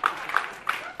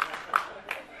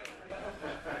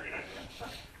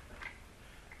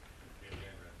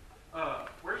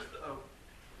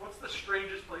 What's the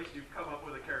strangest place you've come up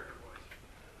with a character voice?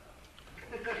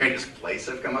 Strangest place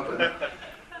I've come up with?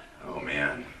 Oh,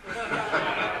 man.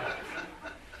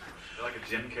 Like a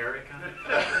Jim Carrey kind of?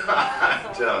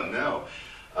 I don't know.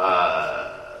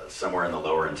 Somewhere in the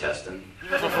lower intestine.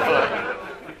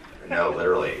 No,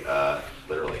 literally. I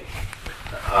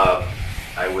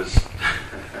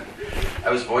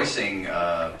was voicing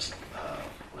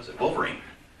Wolverine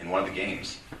in one of the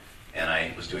games, and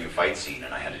I was doing a fight scene,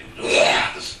 and I had to do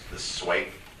this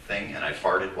swipe thing, and I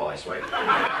farted while I swiped.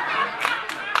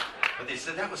 But they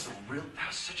said that was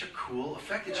such a cool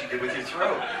effect that you did with your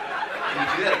throat. Can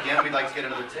you do that again? We'd like to get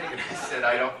another take. And I said,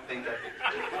 I don't think that.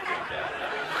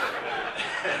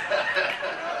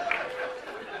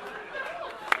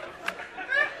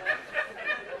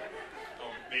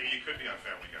 Maybe you could be on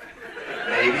Family Guy.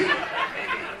 Maybe.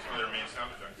 That's one of their main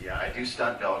sound effects. Yeah, I do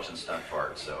stunt belch and stunt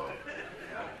fart, so.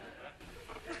 Yeah.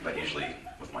 But usually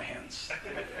with my hands.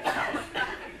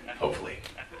 Hopefully.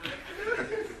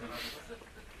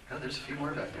 Oh, there's a few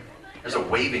more back there. There's a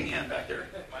waving hand back there.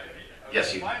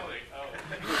 Yes, you. Finally,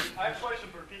 I have a question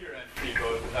for Peter and Steve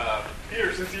both.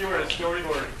 Peter, since you were a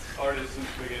storyboard artist since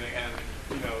the beginning, and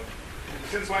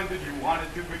since when did you want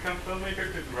to become a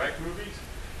filmmaker to direct movies?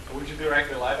 Would you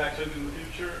direct a live action in the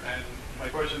future? And my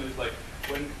question is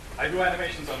when I do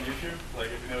animations on YouTube,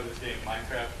 if you know this game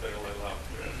Minecraft, they're a little out.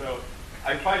 So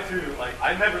I try to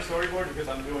I never storyboard because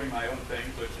I'm doing my own thing,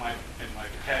 so it's in my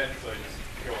head, so I just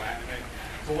go animate.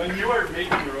 So when you were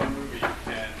making your own movie,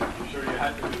 and I'm sure you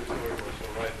had to do the storyboard, so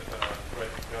write the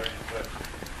Guardian, but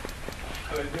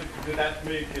did that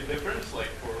make a difference,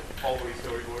 for always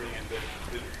storyboarding, and did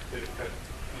it cut?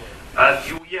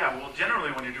 Yeah, well,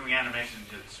 generally when you're doing animation,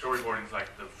 storyboarding is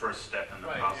the first step in the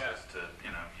process. To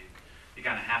you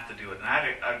kind of have to do it. And I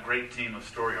had a great team of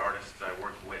story artists I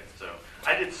worked with, so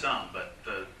I did some, but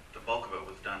the bulk of it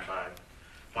was done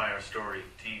by our story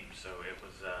team. So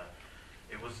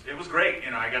it was great.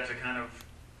 I got to kind of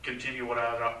continue what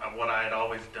I had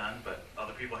always done, but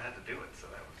other people had to do it, so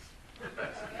that was the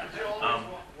best. Did you always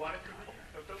want it to be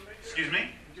a filmmaker? Excuse me?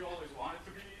 Did you always want it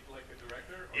to be a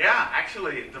director? Yeah,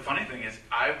 actually, the funny thing is,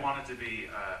 I wanted to be.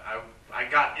 I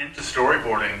got into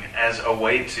storyboarding as a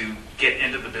way to get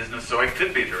into the business, so I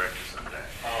could be a director someday,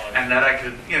 and that I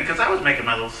could, because I was making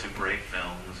my little Super 8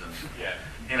 films and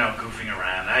goofing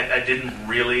around. I didn't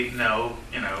really know,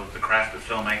 the craft of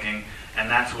filmmaking, and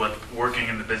that's what working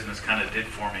in the business kind of did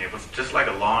for me. It was just like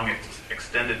a long,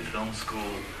 extended film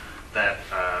school that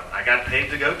I got paid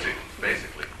to go to,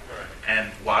 basically.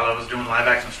 And while I was doing live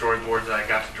action storyboards, I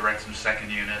got to direct some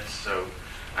second units, so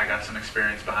I got some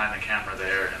experience behind the camera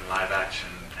there in live action.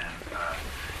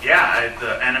 And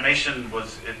the animation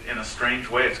was, in a strange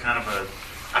way, it's kind of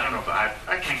I don't know, but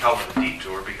I can't call it a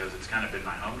detour because it's kind of been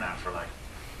my home now for the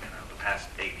past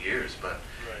 8 years. But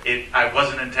I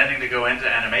wasn't intending to go into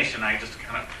animation. I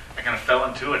kind of fell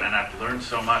into it, and I've learned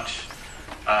so much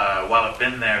while I've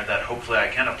been there that hopefully I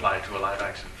can apply to a live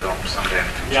action film someday in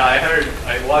the future. Yeah,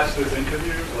 I watched this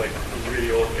interview, a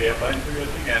really old AFI interview, I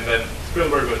think, and then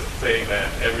Spielberg was saying that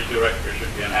every director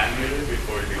should be an animator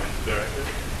before he becomes a director.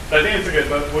 So I think it's a good.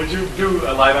 But would you do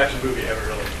a live action movie ever?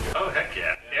 Really? Oh heck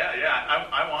yeah, yeah.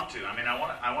 I want to. I mean, I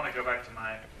want to go back to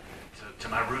my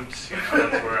roots. You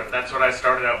know, that's what I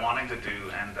started out wanting to do,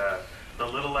 and the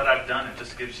little that I've done, it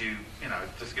just gives you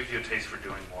a taste for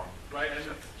doing more. Right, and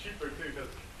it's cheaper too because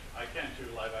I can't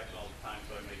shoot live action all the time,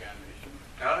 so I make animation.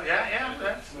 Oh yeah.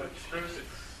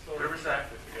 There's that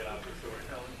to get out of the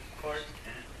storytelling part.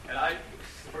 And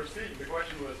the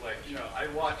question was like, I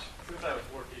watched since I was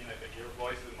 14. I think your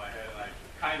voice is in my head, and I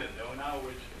kind of know now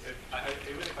which.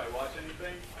 Even if I watch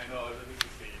anything, I know that this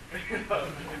is Steve. You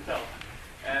can tell.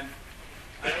 And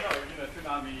I don't know,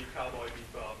 Tsunami, Cowboy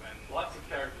Bebop, and lots of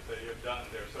characters that you have done,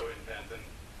 they're so intense. And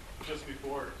just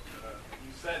before,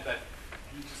 you said that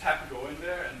you just have to go in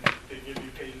there, and they give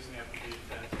you pages, and you have to be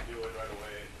intense to do it right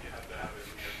away. You have to have it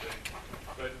in your thing.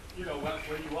 But,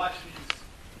 when you watch these,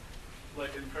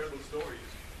 like, incredible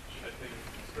stories, I think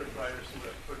script writers who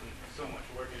have put in so much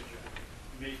work into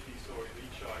make these stories,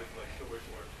 each shot is like stories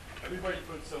work. Everybody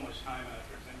puts so much time and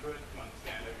effort into it to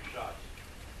understand every shot,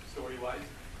 story-wise,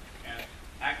 and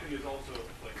acting is also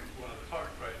like one of the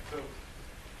parts, right? So,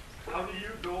 how do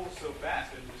you go so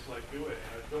fast and just like do it?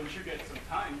 Don't you get some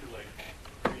time to like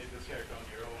create this character on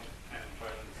your own and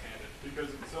try to understand it? Because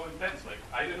it's so intense. Like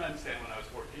I didn't understand when I was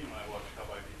 14 when I watched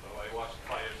Cowboy Bebop. I watched it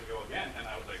 5 years ago again, and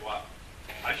I was like, wow,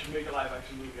 I should make a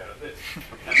live-action movie out of this.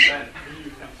 And then the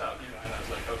news comes out, and I was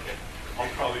like, okay. I'll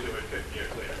probably do it 50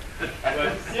 years later.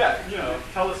 But yeah,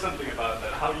 tell us something about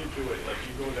that. How do you do it? Like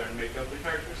you go there and make up the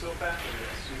character so fast, and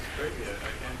it's just crazy.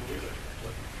 I can't believe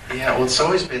it. Yeah, well, it's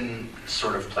always been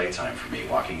sort of playtime for me.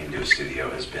 Walking into a studio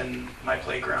has been my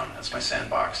playground. That's my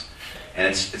sandbox, and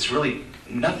it's really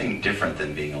nothing different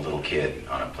than being a little kid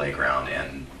on a playground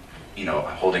and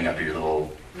holding up your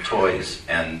little toys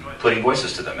and putting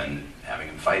voices to them and having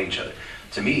them fight each other.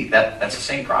 To me, that's the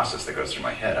same process that goes through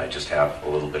my head. I just have a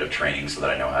little bit of training so that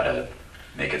I know how to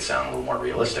make it sound a little more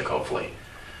realistic, hopefully.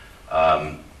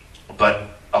 But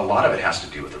a lot of it has to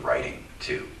do with the writing,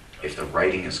 too. If the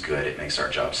writing is good, it makes our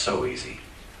job so easy.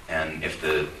 And if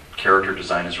the character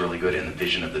design is really good and the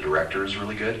vision of the director is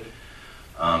really good,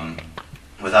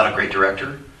 without a great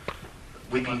director,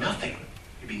 we'd be nothing.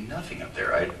 We'd be nothing up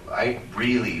there. I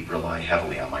really rely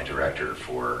heavily on my director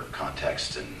for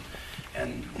context and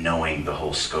knowing the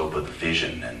whole scope of the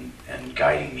vision and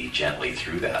guiding me gently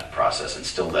through that process and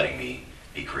still letting me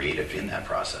be creative in that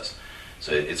process.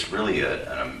 So it's really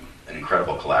an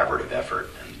incredible collaborative effort,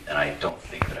 and I don't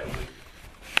think that I would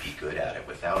be good at it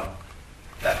without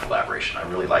that collaboration. I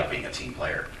really like being a team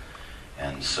player,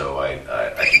 and so I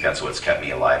think that's what's kept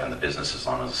me alive in the business as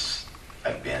long as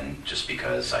I've been, just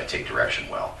because I take direction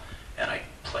well and I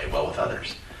play well with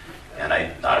others. And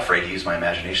I'm not afraid to use my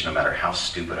imagination no matter how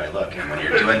stupid I look. And when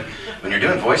you're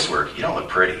doing voice work, you don't look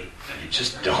pretty. You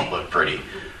just don't look pretty.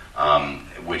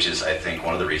 Which is, I think,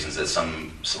 one of the reasons that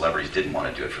some celebrities didn't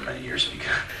want to do it for many years,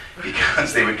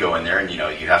 because they would go in there and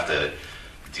you have to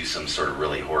do some sort of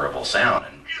really horrible sound,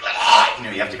 and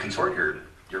you have to contort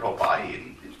your whole body,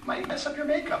 and it might mess up your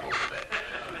makeup a little bit.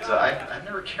 So I've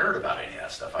never cared about any of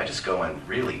that stuff. I just go in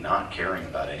really not caring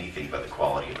about anything but the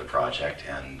quality of the project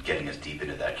and getting as deep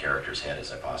into that character's head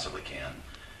as I possibly can.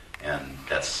 And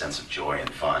that sense of joy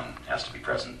and fun has to be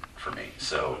present for me.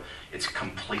 So it's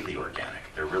completely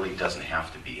organic. There really doesn't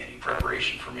have to be any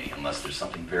preparation for me unless there's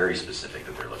something very specific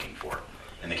that they're looking for.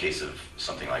 In the case of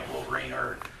something like Wolverine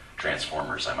or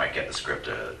Transformers, I might get the script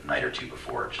a night or two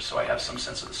before just so I have some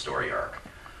sense of the story arc.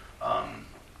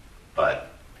 But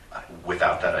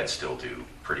without that, I'd still do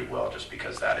pretty well just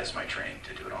because that is my training,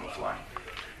 to do it on the fly.